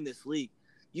growing this league.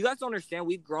 You guys don't understand.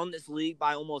 We've grown this league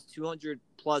by almost 200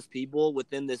 plus people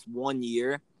within this 1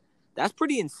 year. That's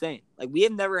pretty insane. Like we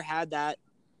have never had that.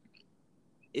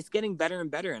 It's getting better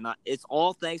and better, and it's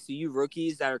all thanks to you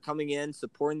rookies that are coming in,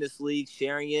 supporting this league,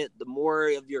 sharing it. The more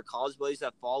of your college buddies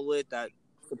that follow it, that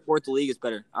support the league, is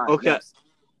better. All right, okay. Yes.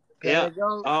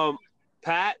 Yeah.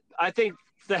 Pat, I think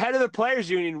the head of the players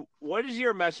union. What is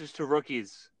your message to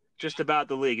rookies just about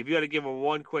the league? If you had to give them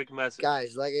one quick message,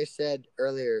 guys, like I said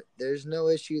earlier, there's no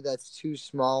issue that's too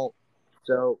small.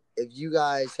 So if you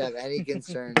guys have any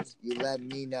concerns, you let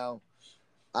me know.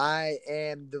 I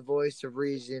am the voice of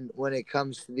reason when it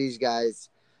comes to these guys.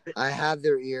 I have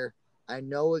their ear. I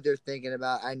know what they're thinking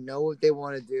about. I know what they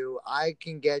want to do. I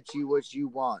can get you what you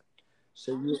want.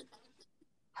 So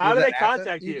how do they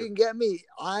contact you? You can get me.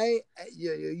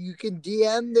 You can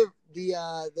DM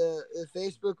the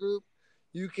Facebook group.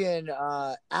 You can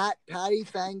at Patty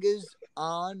Fangas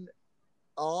on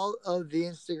all of the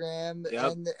Instagram.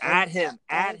 Yep. And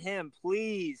at him,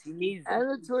 please. He needs and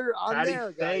the Twitter on Patty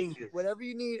there, guys. Fangas. Whatever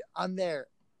you need, I'm there.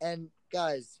 And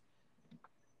guys,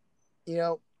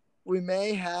 we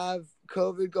may have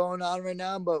COVID going on right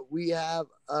now, but we have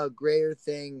a greater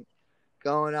thing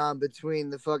going on between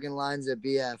the fucking lines at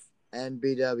BF and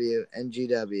BW and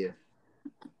GW.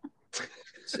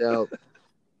 So,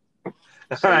 all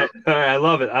right. I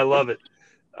love it.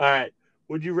 All right.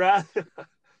 Would you rather?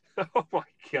 Oh my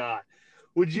God.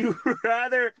 Would you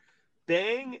rather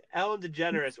bang Ellen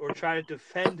DeGeneres or try to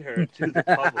defend her to the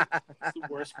public? That's the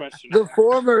worst question. The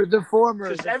former.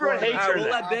 Because everyone hates All her. right, we'll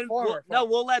let now. Ben.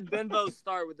 We'll let Benvo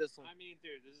start with this one. I mean,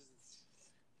 dude, this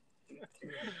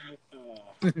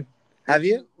is. Have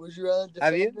you? Would you rather defend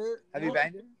Have you? her? Have you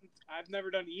banged her? I've never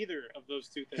done either of those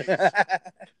two things.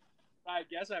 I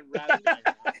guess I'd rather bang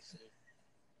her, honestly.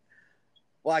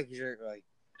 Why? Because you're like,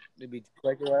 maybe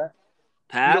quick or what?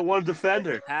 You Pat, don't want to defend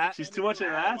her. Pat, She's too much of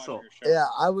an asshole. Yeah,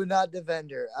 I would not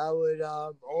defend her. I would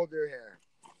hold her hair.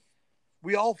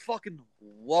 We all fucking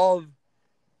love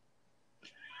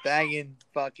banging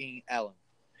fucking Ellen.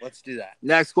 Let's do that.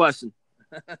 next question.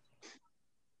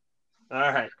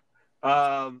 All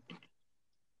right.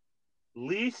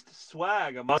 Least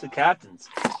swag amongst the captains.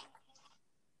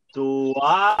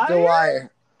 Dwyer?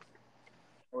 Dwyer.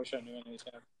 I wish I knew any of these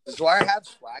guys. Does Dwyer have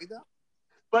swag though?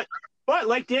 But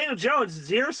like Daniel Jones,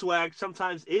 zero swag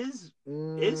sometimes is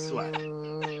swag.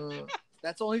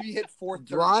 That's only if you hit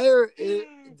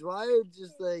 430. Dwyer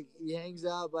just like he hangs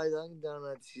out by Dunkin'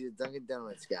 Donuts. He's a Dunkin'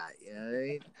 Donuts guy. You know what I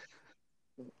mean?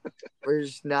 We're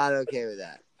just not okay with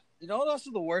that. You know what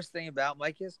also the worst thing about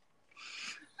Mike is?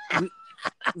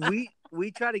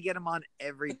 We try to get him on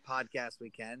every podcast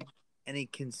we can, and he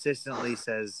consistently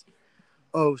says,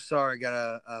 "Oh, sorry,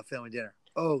 got a family dinner.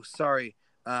 Oh, sorry,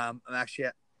 I'm actually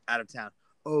out of town.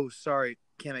 Oh, sorry,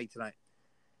 can't make tonight."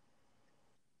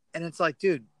 And it's like,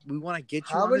 dude, we want to get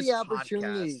you How on many this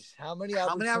opportunities? podcast. How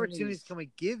many opportunities can we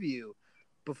give you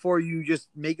before you just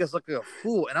make us look like a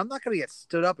fool? And I'm not going to get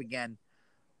stood up again,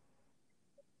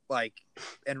 like,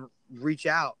 and reach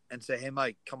out and say, "Hey,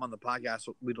 Mike, come on the podcast.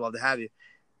 We'd love to have you."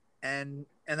 And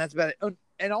that's about it.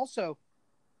 And also,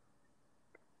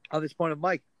 on this point of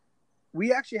Mike,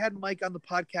 we actually had Mike on the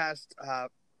podcast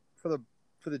for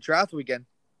the draft weekend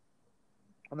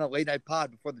on the late night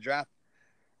pod before the draft.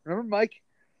 Remember Mike?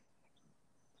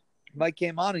 Mike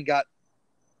came on and got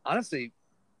honestly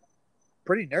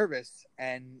pretty nervous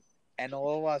and a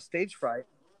little stage fright.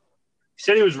 He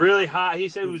said he was really high. He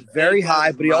said it was very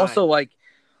high, but he also like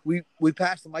we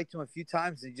passed the mic to him a few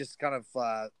times and he just kind of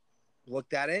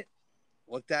looked at it,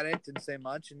 didn't say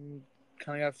much, and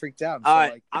kind of got freaked out. All So,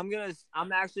 right, like,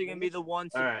 I'm actually gonna be the one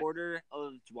supporter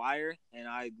of Dwyer, and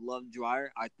I love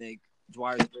Dwyer. I think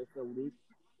Dwyer's the elite.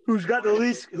 Who's got the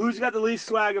least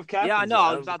swag of captains? Yeah, I know. That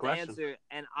I was was the about to question. answer,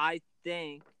 and I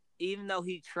think even though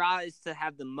he tries to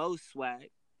have the most swag,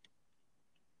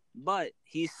 but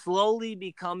he's slowly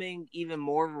becoming even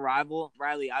more of a rival.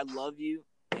 Riley, I love you,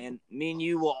 and me and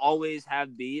you will always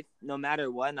have beef, no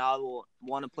matter what. And I will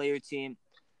want to play your team.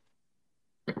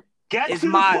 Get It's to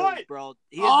the Miles, point. bro.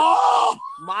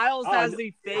 Miles Oh, has no.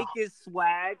 the fakest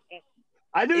swag.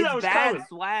 I knew It's that was bad coming.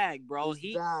 swag, bro.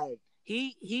 It's bad.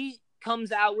 He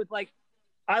comes out with like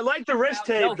I like the wrist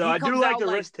tape, though. he I do comes like out, the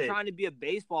wrist tape. trying to be a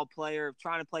baseball player,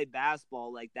 trying to play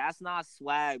basketball. Like that's not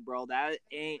swag, bro.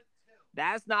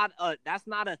 That's not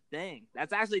a thing.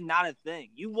 That's actually not a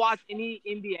thing. You watch any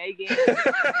NBA game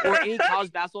or any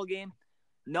college basketball game,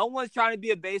 no one's trying to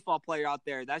be a baseball player out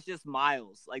there. That's just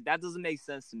Miles. Like that doesn't make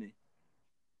sense to me.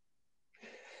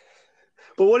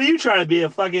 But what are you trying to be? A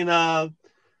fucking I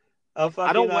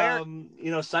don't wear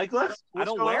cyclist? I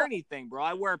don't wear anything, bro.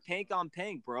 I wear pink on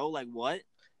pink, bro. Like what?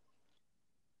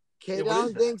 K what Down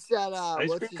is that? thinks that Ice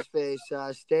what's cream? his face?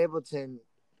 Stapleton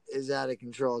is out of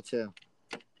control too.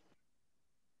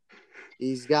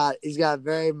 He's got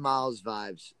very Miles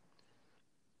vibes.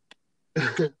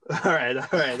 All right.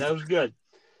 That was good.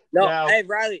 No, Now, hey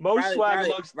Riley, most swag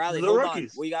amongst Riley, the hold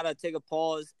rookies. on. We gotta take a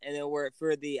pause, and then we're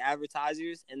for the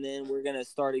advertisers, and then we're gonna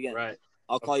start again. Right.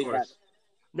 I'll call you back. course.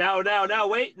 Now,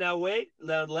 wait. Now,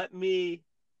 let me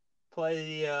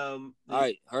play the All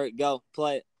right, go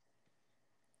play it.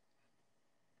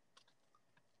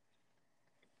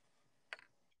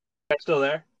 Still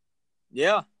there?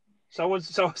 Yeah. Someone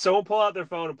pull out their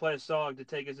phone and play a song to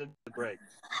take us into the break.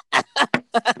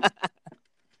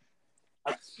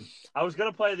 I was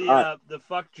gonna play the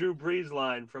fuck Drew Brees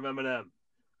line from Eminem.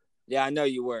 Yeah, I know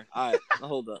you were. All right,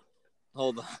 hold on.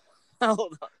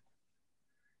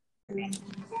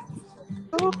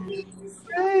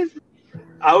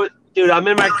 I'm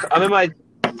in my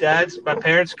my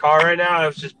parents' car right now. And I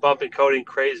was just bumping Coding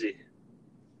Crazy.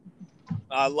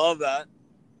 I love that.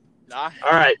 All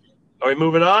right, are we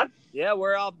moving on? Yeah,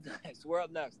 we're up next.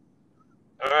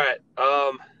 All right.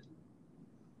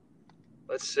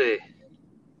 Let's see.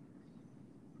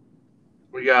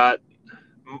 We got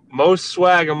most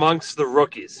swag amongst the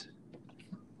rookies.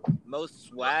 Most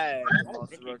swag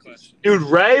amongst the rookies. Dude,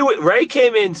 Ray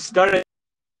came in stunning.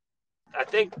 I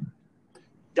think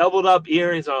doubled up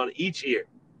earrings on each ear.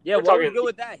 Yeah, We're what was talking- good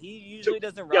with that? He usually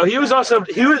doesn't run. Yo, he was on some.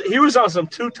 He was on some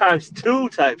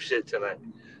 2x2 type shit tonight.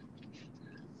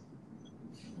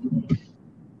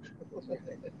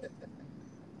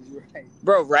 Right.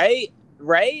 Bro,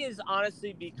 Ray has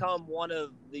honestly become one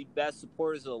of the best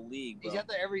supporters of the league, bro. He's out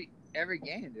there every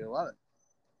game, dude. I love it.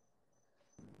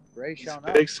 Ray He's showing a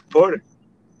up. big supporter.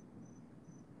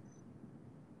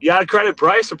 You got to credit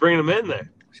Bryce for bringing him in there.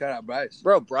 Shout out Bryce.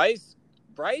 Bro, Bryce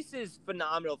is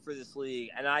phenomenal for this league,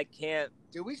 and I can't.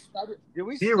 Did we snub You're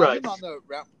him right. on the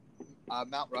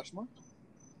Mount Rushmore?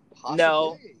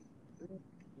 No.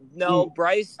 No, Ooh.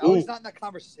 Bryce. Oh, he's not in that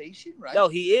conversation, right? No,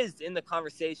 he is in the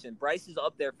conversation. Bryce is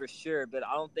up there for sure, but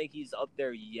I don't think he's up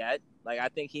there yet. Like, I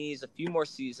think he needs a few more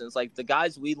seasons. Like, the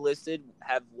guys we listed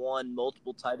have won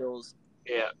multiple titles.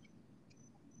 Yeah.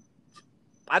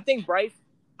 I think Bryce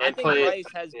And played- Bryce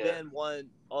has yeah. been one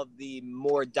of the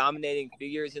more dominating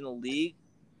figures in the league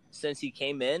since he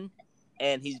came in,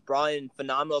 and he's brought in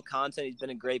phenomenal content. He's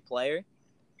been a great player,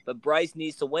 but Bryce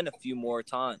needs to win a few more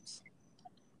times.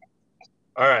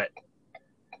 All right.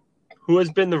 Who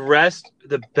has been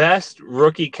the best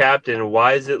rookie captain, and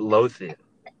why is it Lothian?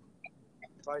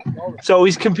 So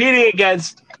he's competing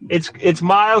against it's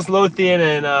Miles, Lothian,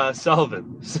 and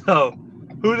Sullivan. So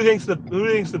who do you think's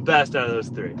the best out of those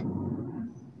three?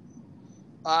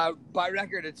 By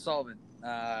record, it's Sullivan.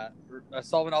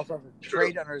 Sullivan also has a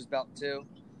trade under his belt too,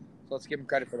 so let's give him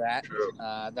credit for that. True.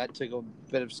 That took a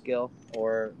bit of skill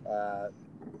or Yeah.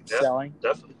 selling.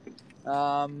 Definitely.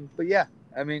 But yeah,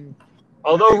 I mean,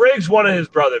 Although Riggs wanted his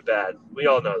brother bad, we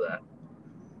all know that.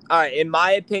 All right, in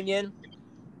my opinion,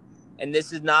 and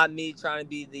this is not me trying to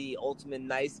be the ultimate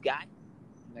nice guy,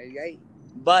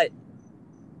 but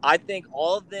I think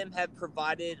all of them have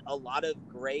provided a lot of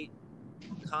great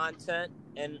content,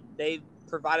 and they've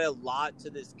provided a lot to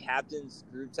this captain's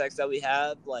group text that we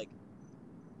have. Like,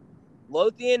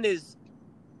 Lothian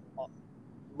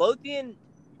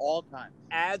all time.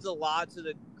 adds a lot to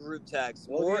the group text,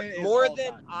 Lothian is more all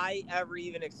than time. I ever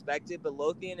even expected. But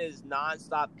Lothian is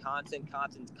nonstop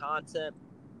content.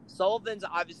 Sullivan's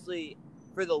obviously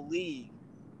for the league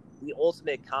the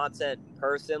ultimate content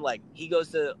person. Like, he goes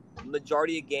to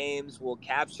majority of games, will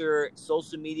capture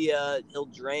social media, he'll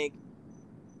drink.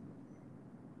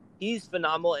 He's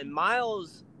phenomenal, and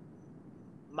Miles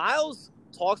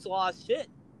talks a lot of shit,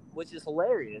 which is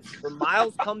hilarious. But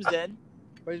Miles comes in.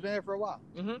 But he's been there for a while.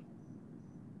 Mhm.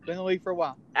 Been in the league for a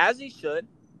while. As he should.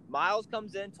 Miles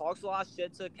comes in, talks a lot of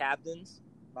shit to captains.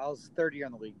 Miles' third year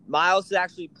in the league. Miles has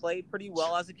actually played pretty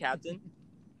well as a captain.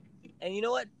 And you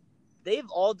know what? They've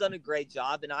all done a great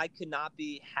job, and I could not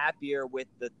be happier with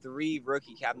the 3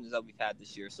 rookie captains that we've had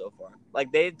this year so far.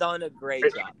 Like, they've done a great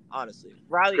job, honestly.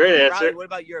 Riley, Great answer. Riley, what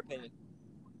about your opinion?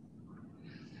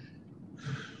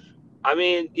 I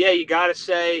mean, yeah, you got to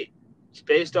say, it's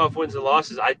based off wins and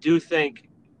losses. I do think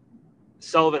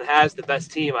Sullivan has the best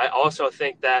team. I also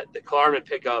think that the Klarman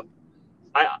pickup,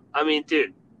 I mean,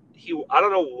 dude, I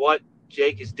don't know what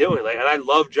Jake is doing. Like, and I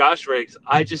love Josh Riggs.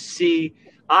 I see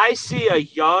a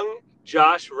young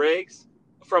Josh Riggs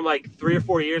from like 3 or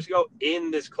 4 years ago in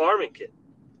this Klarman kid.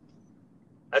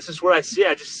 That's just what I see.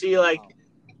 I just see like.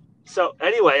 So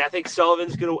anyway, I think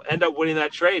Sullivan's going to end up winning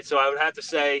that trade. So I would have to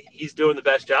say he's doing the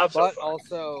best job so But far.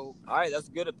 also, All right, that's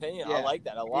a good opinion. I Yeah. like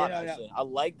that a lot, Yeah, no, no. actually. I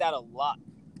like that a lot.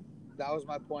 that was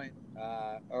my point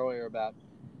earlier about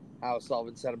how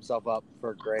Sullivan set himself up for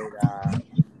a great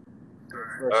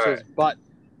first All right. season. But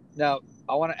no,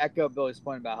 I want to echo Billy's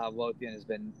point about how Lothian has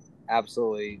been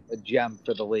absolutely a gem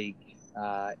for the league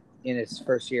in his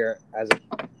first year as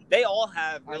a They all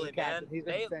have, As a really, man. captain, he's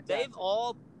been They've fantastic.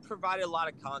 all provided a lot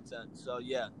of content. So,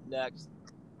 yeah, next.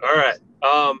 All right.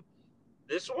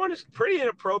 This one is pretty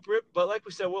inappropriate, but like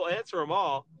we said, we'll answer them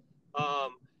all.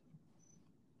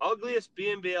 Ugliest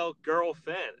BNBL girl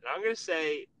fan. And I'm going to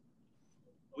say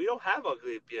we don't have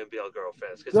ugly BNBL girl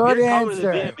fans. Because if Good you're coming to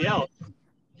the answer. BNBL,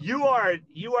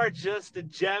 you are just a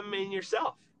gem in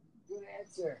yourself. Good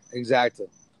answer. exactly.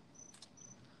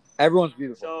 Everyone's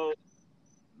beautiful. So,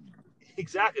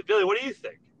 exactly. Billy, what do you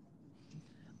think?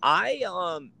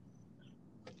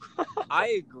 I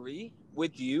agree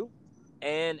with you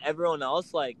and everyone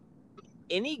else. Like,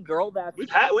 any girl that We've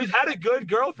had a good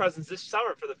girl presence this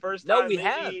summer for the first time.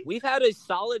 we've had a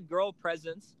solid girl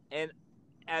presence, and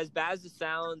as bad as it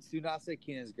sounds, Do not say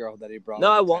Keena's girl that he brought.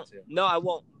 no, up I the won't. tattoo. No, I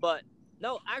won't. But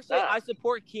no, actually, Ah. I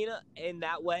support Keena in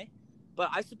that way. But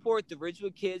I support the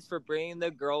Ridgewood kids for bringing the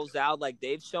girls out. Like,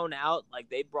 they've shown out. Like,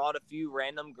 they brought a few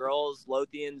random girls.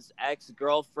 Lothian's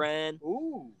ex-girlfriend.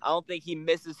 Ooh. I don't think he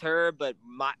misses her, but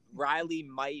Riley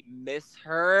might miss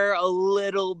her a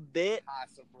little bit.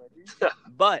 Possibly.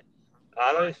 But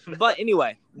I don't. but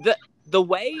anyway, the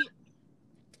way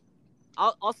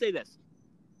I'll say this.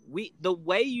 The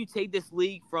way you take this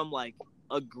league from like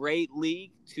a great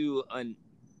league to an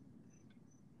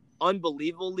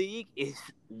unbelievable league is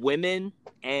women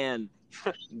and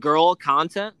girl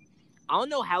content. I don't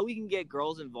know how we can get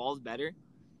girls involved better,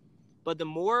 but the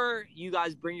more you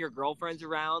guys bring your girlfriends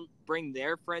around, bring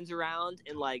their friends around,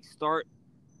 and like start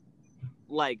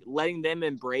like letting them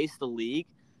embrace the league.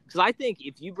 Because I think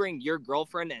if you bring your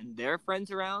girlfriend and their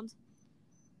friends around,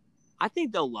 I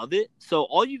think they'll love it. So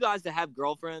all you guys that have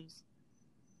girlfriends,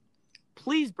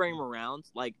 please bring them around.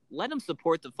 Like, let them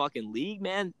support the fucking league,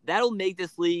 man. That'll make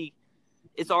this league.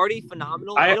 It's already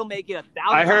phenomenal. It'll make it 1,000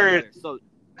 times better. So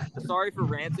sorry for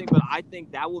ranting, but I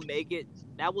think that will make it.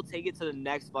 That will take it to the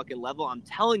next fucking level. I'm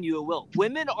telling you, it will.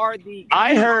 Women are the.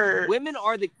 Women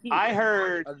are the key.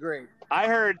 Agreed. I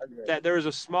heard that there was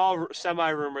a small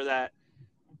semi-rumor that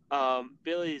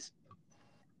Billy's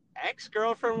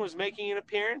ex-girlfriend was making an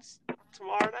appearance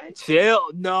tomorrow night.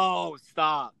 Chill. No,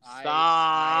 stop.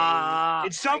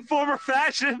 In some form or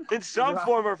fashion.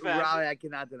 Riley, I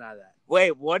cannot deny that.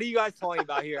 Wait, what are you guys talking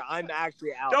about here? I'm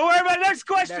actually out. Don't worry about the next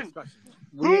question.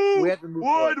 Who have to move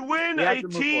forward. would win a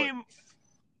team?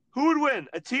 Who would win?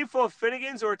 A team full of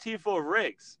Finnegans or a team full of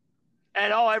Riggs?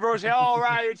 And everyone's saying,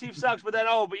 Riley, your team sucks. But then,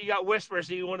 but you got Whisper,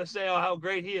 so you want to say, how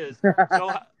great he is.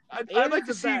 So I'd like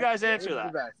to see you guys answer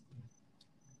that.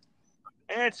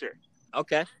 Answer.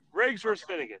 Okay. Riggs versus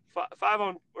Finnegan. 5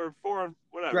 on or 4 on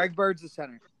whatever. Greg Bird's the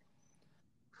center.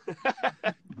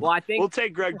 Well, I think we'll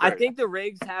take Greg Bird. I think the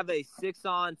Riggs have a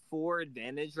 6-on-4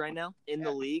 advantage right now in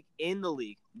the league.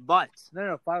 But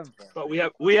no, 5 and 4. But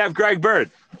we have Greg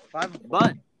Bird. 5 and 4.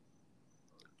 But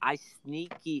I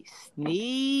sneaky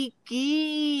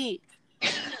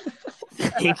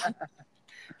think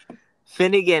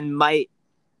Finnegan might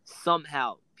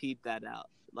somehow peep that out,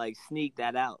 like sneak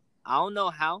that out. I don't know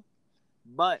how,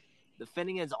 but the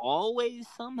Finnegans always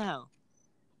somehow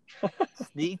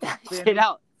sneak that shit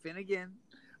out. Finnegan.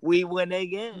 We win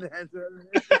again.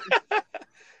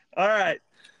 All right.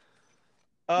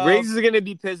 Riggs is going to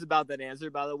be pissed about that answer,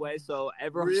 by the way, so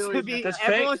everyone should be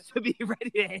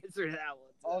ready to answer that one.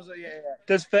 Also, yeah.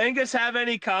 Does Fengus have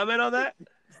any comment on that?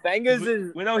 Fengus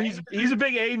is... We know he's a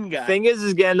big Aiden guy. Fengus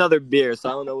is getting another beer, so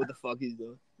I don't know what the fuck he's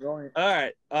doing. All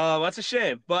right. That's a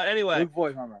shame. But anyway.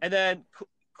 And then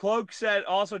Cloak said,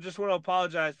 also just want to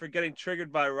apologize for getting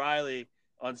triggered by Riley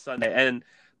on Sunday. And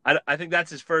I think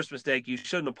that's his first mistake. You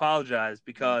shouldn't apologize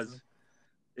because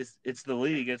it's the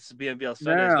league. It's BNBL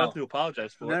Sunday. There's nothing to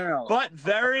apologize for. No. But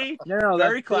very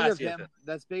classy of him.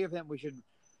 That's big of him. We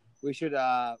should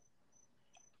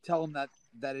tell him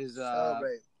that is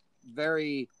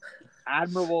very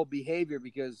admirable behavior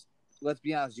because let's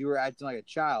be honest, you were acting like a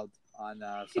child on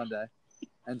Sunday,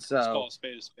 and so let's call a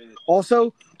spade a spade.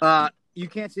 Also, you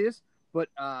can't see this, but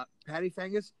Patty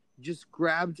Fengus just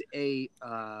grabbed a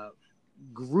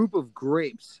group of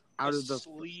grapes out of the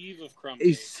sleeve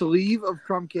of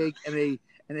crumb cake and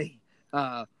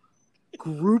a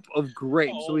group of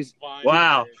grapes. So he's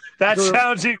that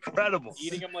sounds incredible.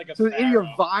 Eating them like a so he's eating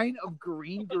a vine of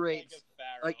green grapes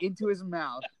like into his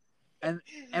mouth. And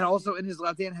also in his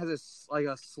left hand has a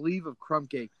sleeve of crumb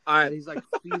cake. All right. That he's like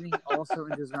feeding also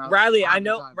into his mouth. Riley, I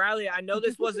know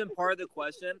this wasn't part of the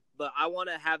question, but I want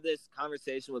to have this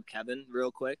conversation with Kevin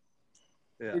real quick.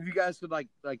 Yeah. If you guys could like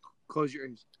close your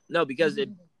ears. No, because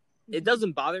it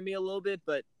doesn't bother me a little bit,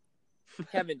 but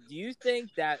Kevin, do you think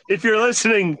that if you're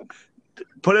listening,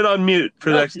 put it on mute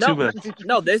for the next 2 minutes?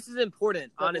 No, this is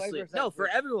important, honestly. No, for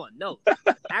everyone. No.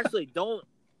 Actually, don't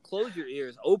close your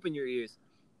ears, open your ears.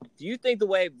 Do you think the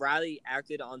way Riley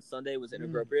acted on Sunday was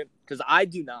inappropriate? Because I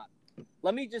do not.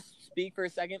 Let me just speak for a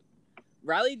second.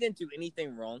 Riley didn't do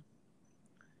anything wrong.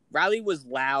 Riley was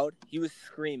loud. He was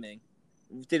screaming.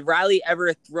 Did Riley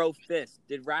ever throw fists?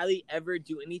 Did Riley ever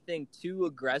do anything too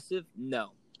aggressive?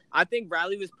 No. I think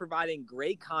Riley was providing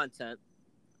great content.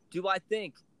 Do I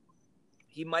think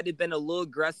he might have been a little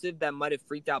aggressive that might have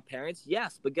freaked out parents?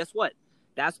 Yes, but guess what?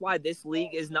 That's why this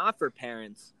league is not for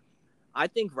parents. I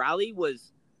think Riley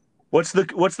was... What's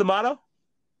the motto?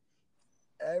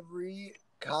 Every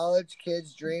college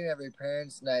kid's dream, every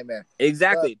parent's nightmare.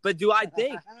 Exactly. But do I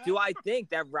think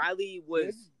that Riley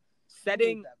was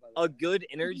setting a good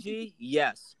energy?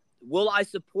 Yes. Will I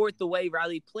support the way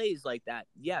Riley plays like that?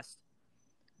 Yes.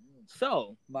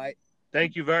 So,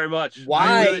 thank you very much.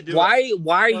 Why are you...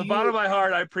 From the bottom of my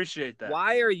heart, I appreciate that.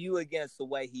 Why are you against the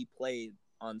way he played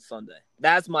on Sunday?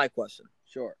 That's my question.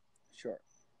 Sure.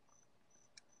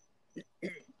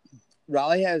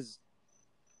 Riley has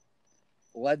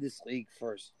led this league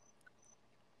for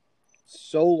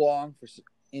so long,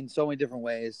 in so many different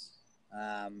ways,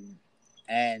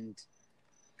 and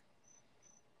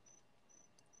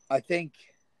I think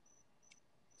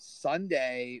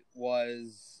Sunday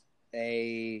was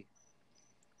a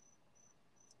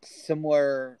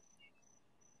similar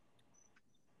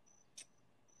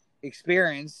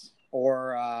experience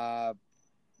or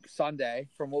Sunday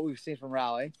from what we've seen from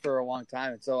Raleigh for a long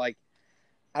time. And so, like,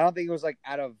 I don't think it was, like,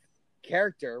 out of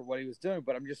character what he was doing,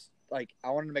 but I'm just, like, I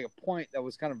wanted to make a point that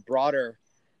was kind of broader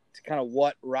to kind of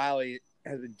what Raleigh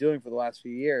has been doing for the last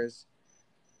few years,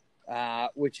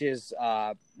 which is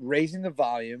raising the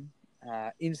volume,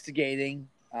 instigating,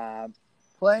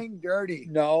 Playing dirty.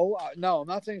 No, I'm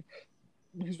not saying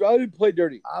because Raleigh didn't play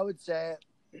dirty. I would say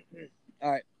it.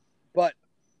 All right, but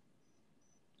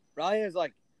Raleigh has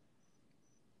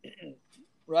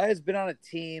been on a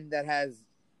team that has,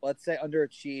 let's say,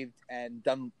 underachieved and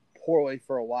done poorly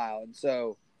for a while, and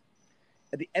so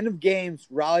at the end of games,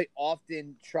 Raleigh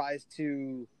often tries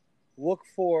to look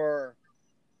for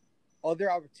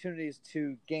other opportunities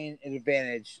to gain an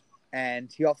advantage,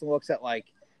 and he often looks at, like,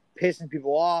 pissing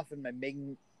people off and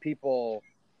making people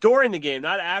During the game,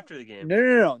 not after the game.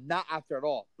 no, not after at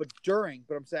all, but during.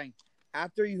 But I'm saying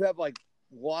after you have, like,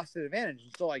 lost an advantage,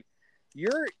 and so, like,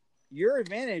 your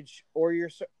advantage or your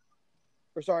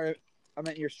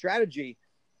strategy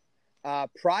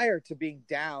prior to being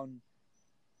down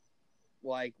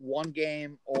like one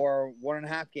game or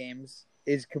 1.5 games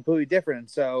is completely different. And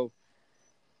so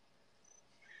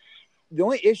the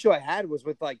only issue I had was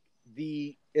with, like,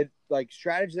 the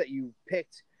strategy that you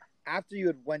picked after you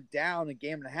had went down a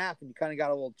game and a half and you kind of got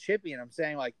a little chippy. And I'm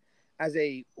saying, like, as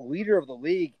a leader of the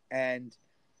league and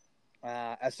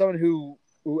as someone who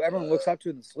everyone looks up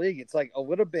to in this league, it's, like, a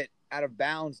little bit out of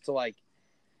bounds to, like,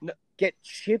 get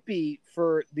chippy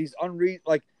for these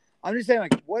like, I'm just saying,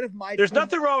 like, what if my There's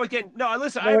nothing wrong with getting. No,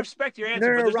 listen, I respect your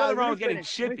answer, but there's Riley, nothing wrong with getting Let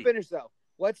chippy. me finish, though.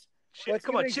 Let's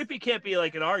Come on, chippy can't be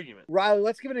like an argument. Riley,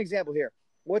 let's give an example here.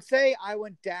 Let's say I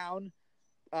went down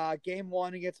game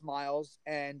 1 against Miles,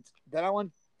 and then I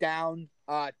went down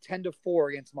 10-4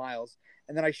 against Miles,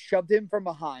 and then I shoved him from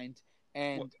behind.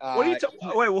 And what are you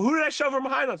wait? Well, who did I shove from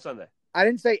behind on Sunday? I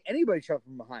didn't say anybody shoved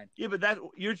from behind. Yeah, but that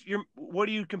you're. What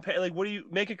do you compare? Like, what do you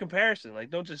make a comparison?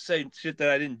 Like, don't just say shit that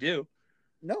I didn't do.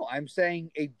 No, I'm saying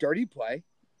a dirty play.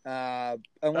 I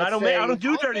don't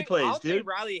do dirty plays, I don't dude. think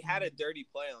Riley had a dirty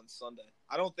play on Sunday.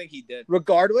 I don't think he did.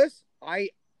 Regardless,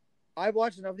 I've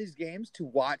watched enough of these games to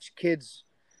watch kids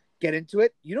get into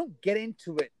it. You don't get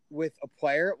into it with a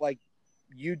player like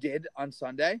you did on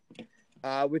Sunday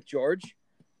with George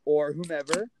or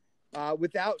whomever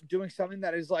without doing something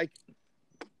that is, like,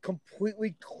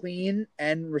 completely clean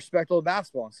and respectful of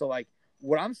basketball. And so, like,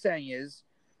 what I'm saying is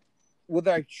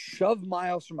whether I shove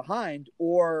Miles from behind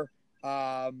or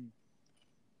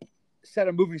set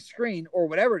a moving screen or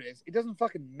whatever it is, it doesn't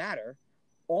fucking matter.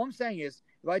 All I'm saying is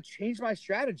if I change my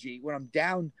strategy when I'm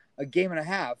down a game and a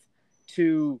half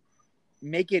to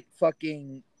make it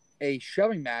fucking a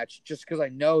shoving match just because I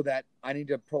know that I need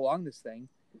to prolong this thing,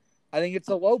 I think it's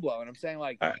a low blow. And I'm saying,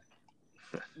 like, right.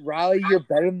 Riley, you're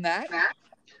better than that.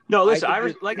 No, listen, I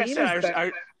respect your answer.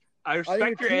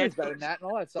 Better than that and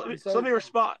all that stuff. So let me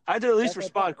respond. I had to at least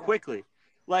respond quickly.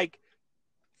 Like,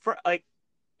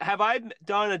 have I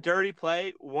done a dirty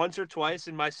play once or twice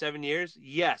in my 7 years?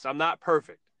 Yes, I'm not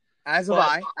perfect. As have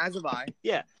I.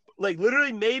 Yeah, like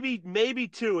literally maybe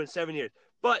 2 in 7 years.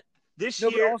 But this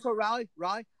year, but also Riley,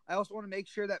 I also want to make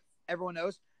sure that everyone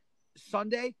knows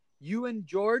Sunday you and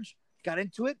George got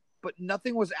into it, but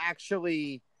nothing was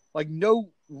actually, like,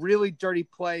 no really dirty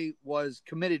play was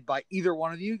committed by either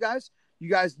one of you guys. You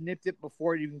guys nipped it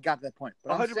before you even got to that point.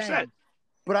 But 100%.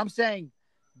 I'm saying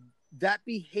that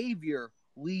behavior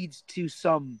leads to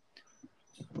some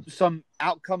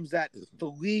outcomes that the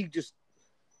league just,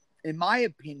 in my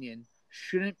opinion,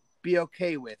 shouldn't be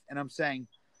okay with. And I'm saying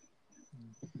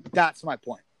that's my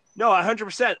point. No,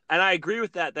 100%. And I agree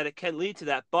with that it can lead to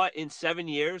that. But in 7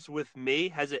 years with me,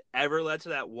 has it ever led to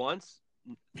that once?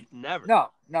 Never. No.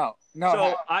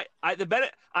 So I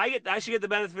should get the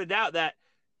benefit of the doubt that,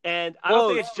 and I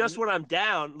don't think it's just when I'm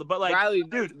down, but, like, Riley,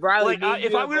 like,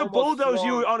 if I'm going to bulldoze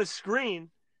you on a screen,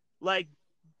 like,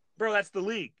 bro, that's the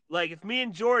league. Like, if me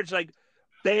and George, like,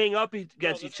 bang up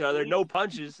against each other, no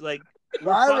punches, like,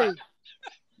 Riley,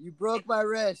 you broke my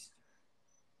wrist.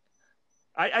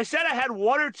 I said I had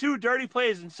 1 or 2 dirty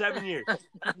plays in 7 years.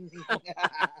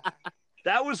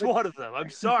 That was one of them.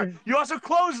 I'm sorry. You also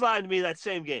clotheslined me that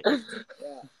same game.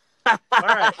 Yeah. All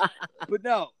right. But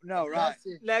no, right.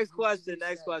 Next question.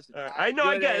 All right. I know,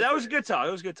 I get it. That was a good talk.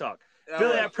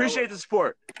 Billy, I appreciate the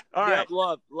support. All right.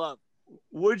 Love.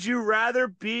 Would you rather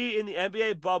be in the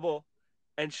NBA bubble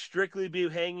and strictly be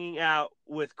hanging out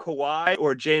with Kawhi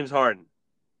or James Harden?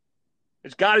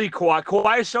 It's got to be Kawhi.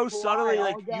 Kawhi is so Kawhi subtly all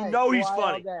like day. you know he's Kawhi all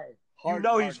funny. day. You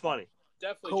know he's funny.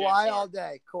 Definitely James Kawhi all Harden.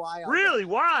 day. Kawhi all Really? day.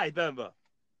 Why, Bemba?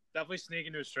 Definitely sneak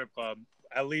into a strip club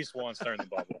at least once during the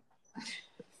bubble.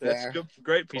 That's Fair. good.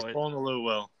 Great He's point. pulling the Lou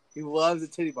Will. He loves the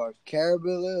titty bars. Caribou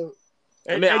Lou.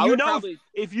 And, I and you would know, probably.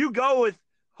 if you go with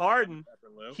Harden,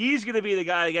 Pepper Lou. he's going to be the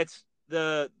guy that gets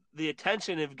the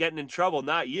attention of getting in trouble,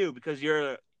 not you, because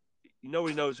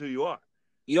nobody knows who you are.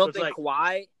 You don't So it's think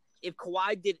Kawhi? If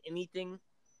Kawhi did anything,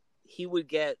 he would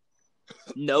get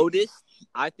noticed.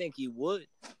 I think he would.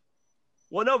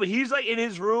 Well, no, but he's like in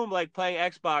his room, like playing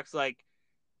Xbox, like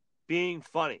being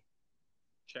funny.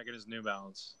 Checking his New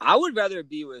Balance. I would rather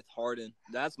be with Harden.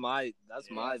 That's my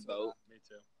vote. Me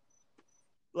too.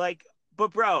 Like,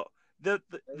 but bro, the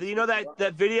you know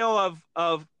that video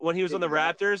of when he was on the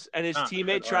Raptors and his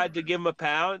teammate tried to give him a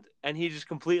pound and he just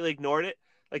completely ignored it.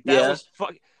 Like that was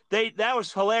that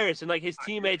was hilarious, and like his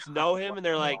teammates know him and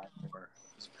they're like,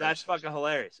 that's fucking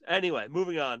hilarious. Anyway,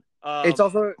 moving on. It's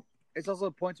also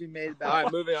a point to be made about All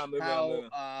right, moving on. how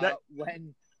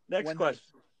Next question.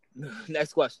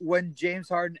 Next question. when James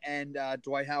Harden and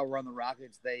Dwight Howard were on the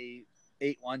Rockets, they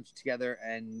ate lunch together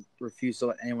and refused to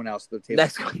let anyone else at the table.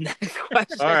 Next question.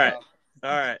 All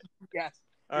right. Yes.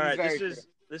 All right.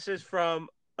 This is from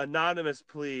Anonymous,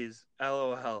 please.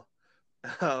 LOL.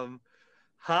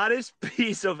 Hottest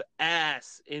piece of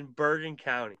ass in Bergen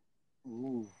County.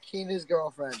 Ooh. Keena's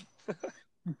girlfriend.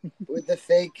 With the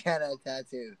fake henna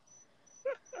tattoo.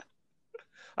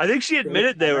 I think she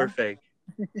admitted they were fake.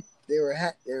 They were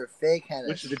fake henna.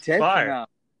 Which The tits? Fire. No.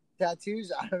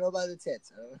 Tattoos? I don't know about the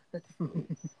tits.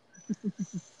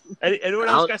 Anyone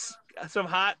else got some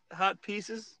hot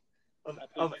pieces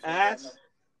of ass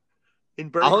in I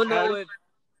Bergen don't County?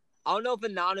 know if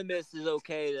Anonymous is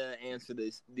okay to answer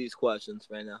these questions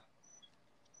right now.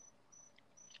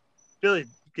 Billy,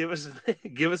 give us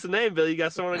a name, Billy. You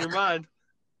got someone on your mind.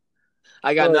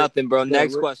 I got nothing, bro.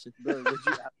 Next would- question. Would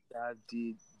you have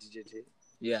DJT?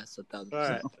 Yes, 1,000%. All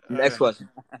right. Next question.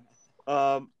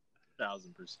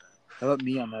 1,000%. How about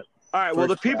me on that? All right. Well,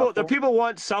 the First people raffle?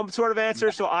 want some sort of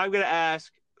answer, so I'm going to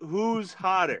ask, who's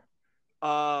hotter?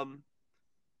 Let's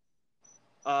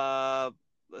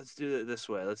do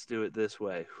it this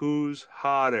way. Who's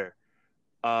hotter?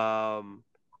 I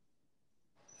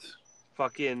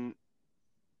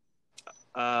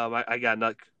got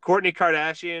not Kourtney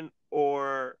Kardashian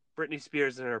or Britney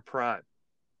Spears in her prime.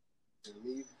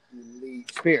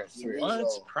 Spears. What?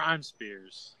 Prime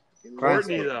Spears.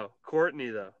 Kourtney though.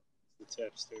 The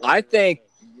tips, dude. I think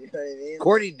You know what I mean?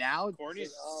 Courtney now?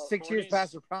 Courtney's 6 years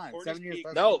past her prime. Courtney's 7 years peak.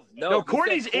 past no. No, he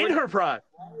Kourtney's said in her prime.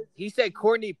 He said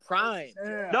Courtney Prime.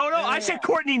 No, I said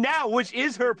Kourtney now, which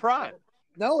is her prime.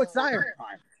 No, it's not her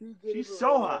prime. She's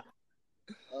so hot.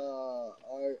 All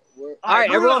All right, right,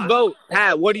 everyone on. vote.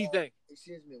 Pat, what do you think?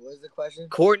 Excuse me, what's the question?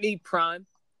 Courtney Prime,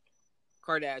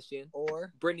 Kardashian,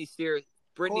 Or Britney Spears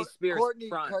Kourtney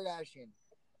Prime. Kardashian.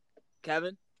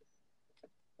 Kevin.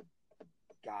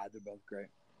 God, they're both great.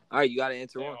 All right, you got to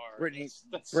answer They one. are. Brittany.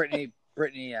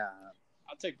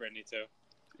 I'll take Brittany too.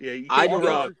 Yeah, you I'd can't go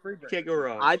go- wrong. Can't go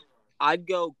wrong. I'd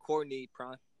go Courtney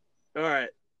Prime. All right.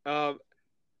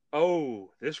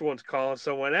 This one's calling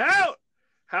someone out.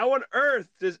 How on earth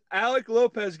does Alec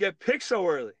Lopez get picked so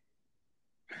early?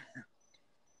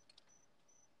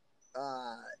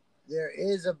 There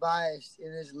is a bias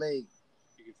in this league.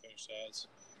 You can finish that.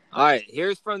 All right,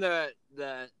 here's from the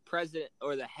president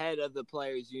or the head of the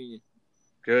players union.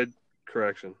 Good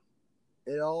correction.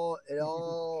 It all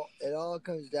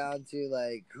comes down to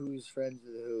like who's friends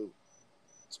with who.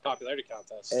 It's a popularity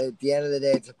contest. At the end of the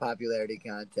day, it's a popularity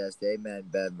contest. Amen,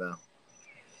 Benbo.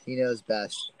 He knows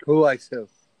best. Who likes who?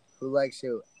 Who likes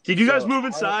who? Did you guys So, move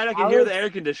inside? I can Alex- hear the air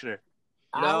conditioner.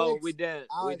 No, Alex, we didn't.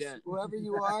 Alex, whoever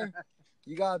you are,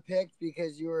 you got picked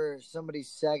because you were somebody's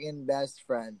second best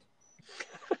friend.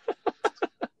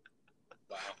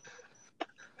 Wow.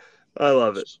 I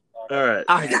love it. All right.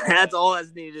 All right, that's all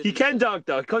that's needed. He can dunk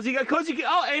though, because he can.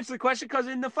 I'll answer the question because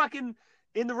in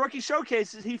the rookie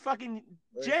showcases he fucking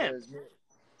jammed.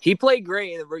 He played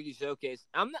great in the rookie showcase.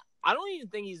 I don't even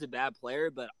think he's a bad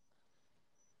player, but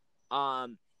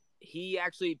he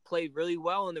actually played really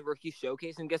well in the rookie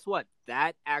showcase. And guess what?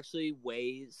 That actually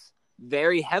weighs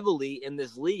very heavily in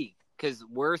this league because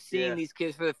we're seeing these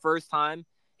kids for the first time.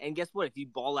 And guess what? If you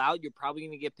ball out, you're probably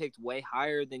going to get picked way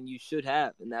higher than you should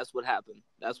have, and that's what happened.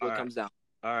 That's what comes down.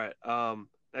 All right.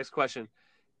 Next question: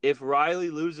 if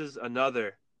Riley loses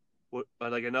another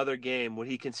game, would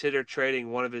he consider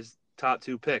trading one of his top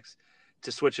 2 picks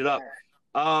to switch it up?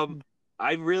 I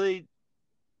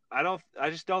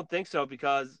just don't think so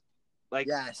because,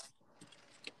 Yes.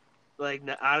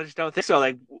 I just don't think so.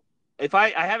 Like, if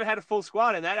I haven't had a full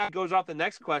squad, and that goes off the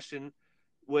next question,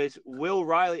 was will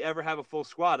Riley ever have a full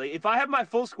squad? Like, if I have my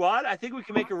full squad, I think we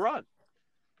can make a run.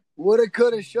 Woulda,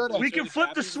 coulda, shoulda. We can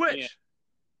flip the switch. Yeah.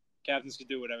 Captains can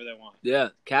do whatever they want. Yeah,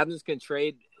 captains can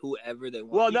trade whoever they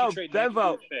want. Well, You no, can trade Nick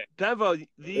for a pick. Benvo,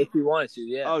 if you want to,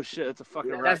 yeah. oh shit, that's a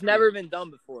fucking That's raccoon. never been done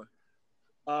before.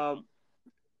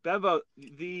 Benvo,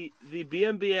 the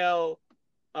BNBL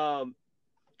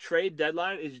trade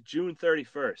deadline is June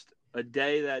 31st, a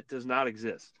day that does not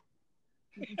exist.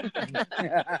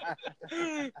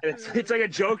 It's like a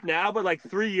joke now, but like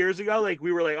 3 years ago, like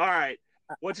we were like, all right,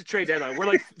 what's the trade deadline? We're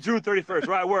like June 31st,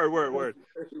 right? Word.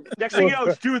 Next thing you know,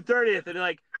 it's June 30th, and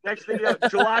like next thing you know,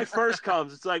 July 1st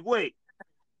comes. It's like, wait,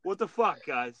 what the fuck,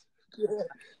 guys?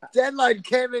 Deadline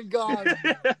came and gone.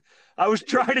 I was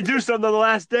trying to do something on the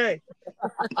last day.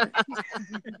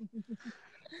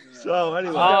 So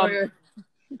anyway,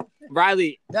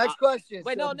 Riley. Next question.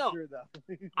 Wait, no. True,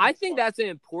 I think that's not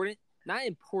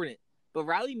important, but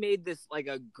Riley made this like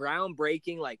a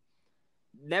groundbreaking, like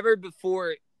never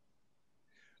before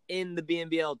in the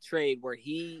BNBL trade where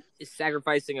he is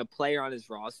sacrificing a player on his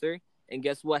roster. And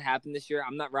guess what happened this year?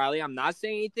 I'm not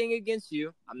saying anything against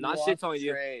you. I'm not shit-talking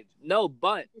you. No,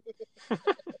 but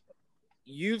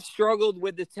you've struggled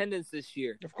with attendance this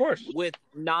year. of course. With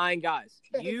 9 guys.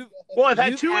 I've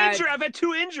had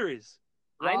two injuries.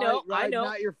 I know.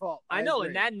 Not your fault. I know, agree.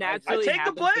 and that naturally I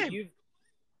take the happens, blame.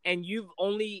 and you've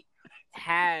only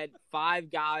had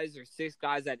 5 guys or 6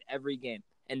 guys at every game.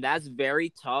 And that's very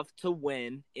tough to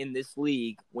win in this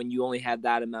league when you only have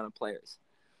that amount of players.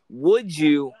 Would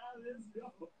you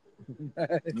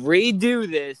redo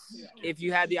this if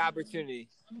you had the opportunity?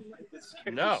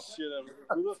 No.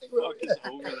 Who the fuck is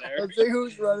over there? Let's see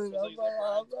who's running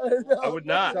up. I would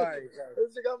not. Sorry.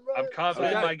 I'm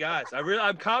confident in my guys.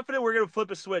 I'm confident we're gonna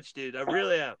flip a switch, dude. I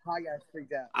really am. Hi guys,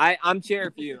 freaked out. I'm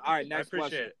cheering for you. All right, I next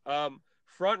appreciate question. it.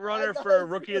 Front runner for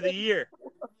Rookie of the Year.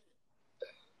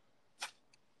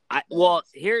 I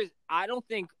don't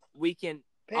think we can.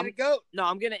 Paint a goat. No,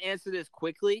 I'm gonna answer this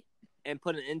quickly and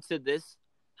put it into this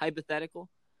hypothetical.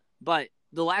 But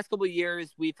the last couple of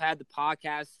years, we've had the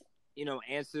podcast,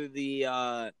 answer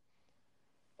the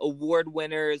award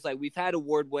winners. Like, we've had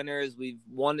award winners. We've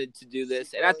wanted to do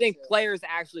this. And I think players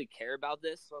actually care about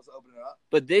this. So let's open it up.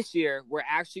 But this year, we're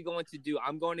actually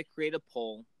I'm going to create a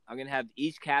poll. I'm going to have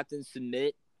each captain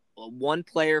submit one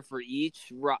player for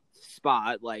each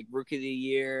spot, like Rookie of the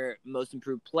Year, Most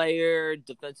Improved Player,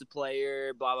 Defensive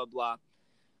Player, blah, blah, blah.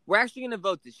 We're actually going to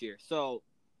vote this year. So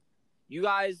you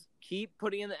guys keep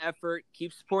putting in the effort,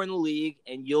 keep supporting the league,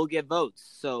 and you'll get votes.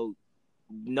 So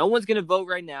no one's going to vote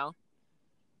right now.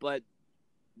 But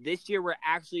this year we're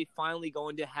actually finally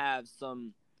going to have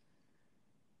some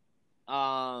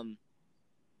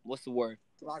what's the word?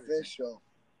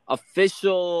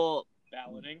 Official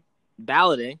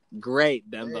balloting. Great,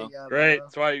 Bembo. Great.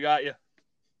 That's why you got you.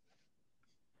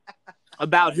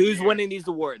 About who's winning these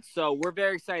awards. So we're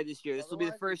very excited this year. This will be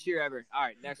the first year ever. All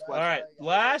right, next question. All right,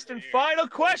 last and final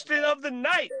question of the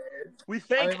night. We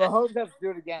thank Mahomes has to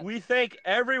do it again. We thank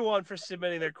everyone for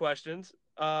submitting their questions.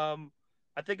 I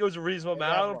think it was a reasonable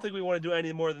amount. I don't think we want to do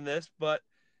any more than this, but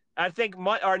I think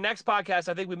our next podcast,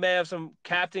 I think we may have some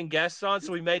captain guests on,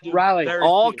 so we may do Riley.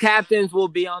 All captains will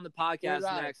be on the podcast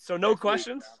next. So no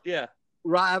questions? Yeah.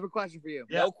 Right, I have a question for you.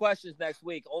 No questions next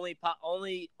week. Only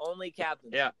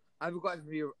captains. Yeah. I have a question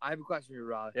for you.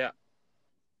 Riley. Yeah.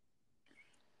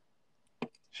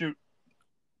 Shoot.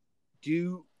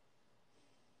 Do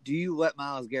you let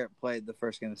Myles Garrett play the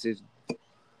first game of the season?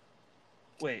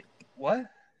 Wait, what?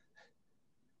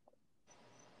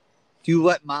 Do you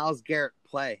let Myles Garrett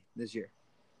play this year?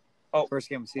 Oh, first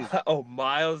game of the season. Oh,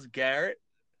 Myles Garrett.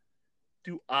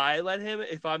 Do I let him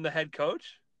if I'm the head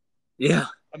coach? Yeah.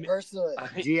 I mean, personally,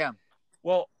 GM.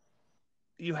 Well,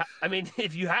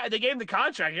 if you had they gave him the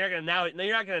contract, you're not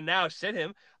gonna now sit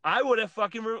him. I would have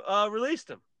fucking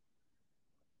released him.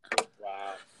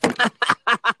 Wow.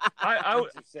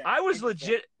 I was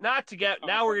legit not to get.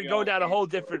 Now we're gonna go down a whole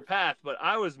different path, but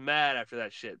I was mad after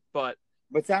that shit. But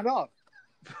sound off.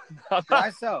 Why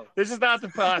so? This is not the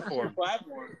platform.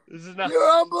 This is not.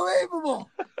 You're unbelievable.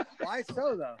 Why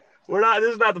so though? We're not.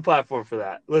 This is not the platform for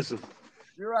that. Listen.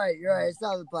 You're right. It's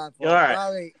not the platform. All right.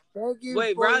 Riley, thank you.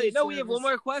 Wait, Riley. No, we have one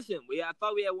more question. I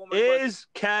thought we had one more question. Is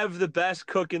Kev the best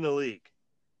cook in the league?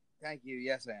 Thank you.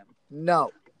 Yes, I am.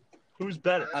 No. Who's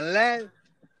better? Unless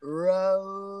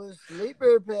Rose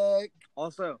sleeper pick.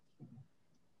 Also,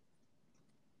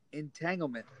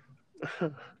 entanglement.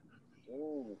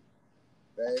 Ooh,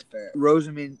 very fair.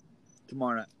 Rosamund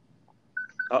tomorrow night.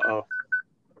 Uh-oh.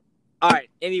 All right.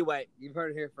 Anyway, You've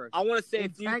heard it here first. I want to say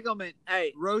entanglement.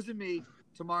 Hey, Rose and me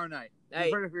tomorrow night. Hey.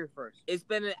 You heard it here first. It's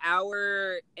been an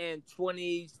hour and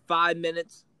 25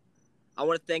 minutes. I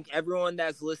want to thank everyone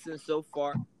that's listened so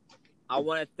far. I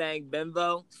want to thank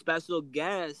Benvo, special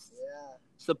guest,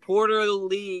 supporter of the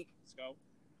league. Let's go.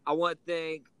 I want to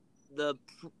thank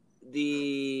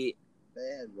the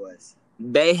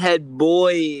Bayhead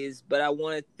Boys, but I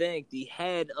want to thank the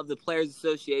head of the Players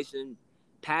Association,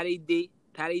 Patty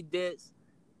Ditz,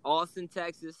 Austin,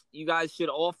 Texas. You guys should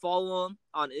all follow him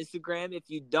on Instagram. If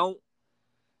you don't,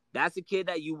 that's a kid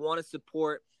that you want to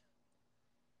support.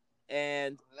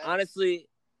 And honestly,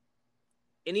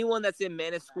 anyone that's in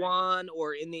Manasquan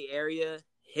or in the area,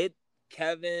 hit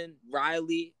Kevin,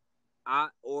 Riley,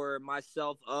 or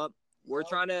myself up. We're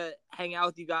trying to hang out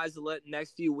with you guys the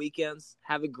next few weekends.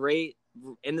 Have a great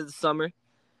end of the summer.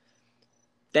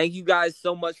 Thank you guys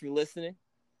so much for listening.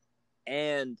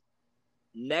 And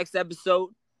next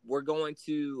episode, we're going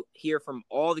to hear from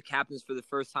all the captains for the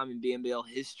first time in BNBL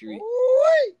history.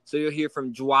 So you'll hear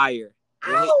from Dwyer.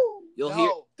 You'll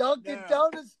hear Dunkin'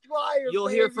 Donuts Dwyer. You'll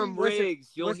baby. hear from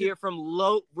Riggs. You'll hear from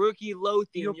rookie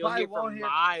Lothian. You'll hear from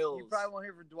Miles. You probably won't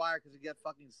hear from Dwyer because he got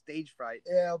fucking stage fright.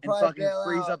 Yeah, he'll and probably fucking bail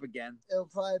freeze out. up again. He'll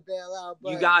probably bail out.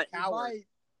 But You got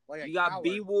Like you got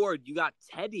B Ward. You got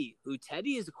Teddy, who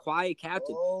Teddy is a quiet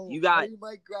captain. Oh, You got he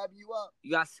might grab you up.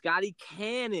 You got Scotty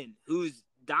Cannon, who's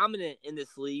dominant in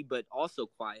this league, but also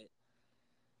quiet.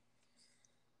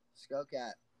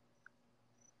 Skullcat.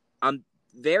 I'm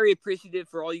very appreciative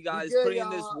for all you guys good, putting in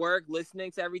this y'all. work,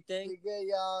 listening to everything. You good,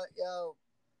 y'all? Yo,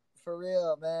 for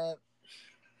real, man.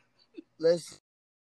 Listen.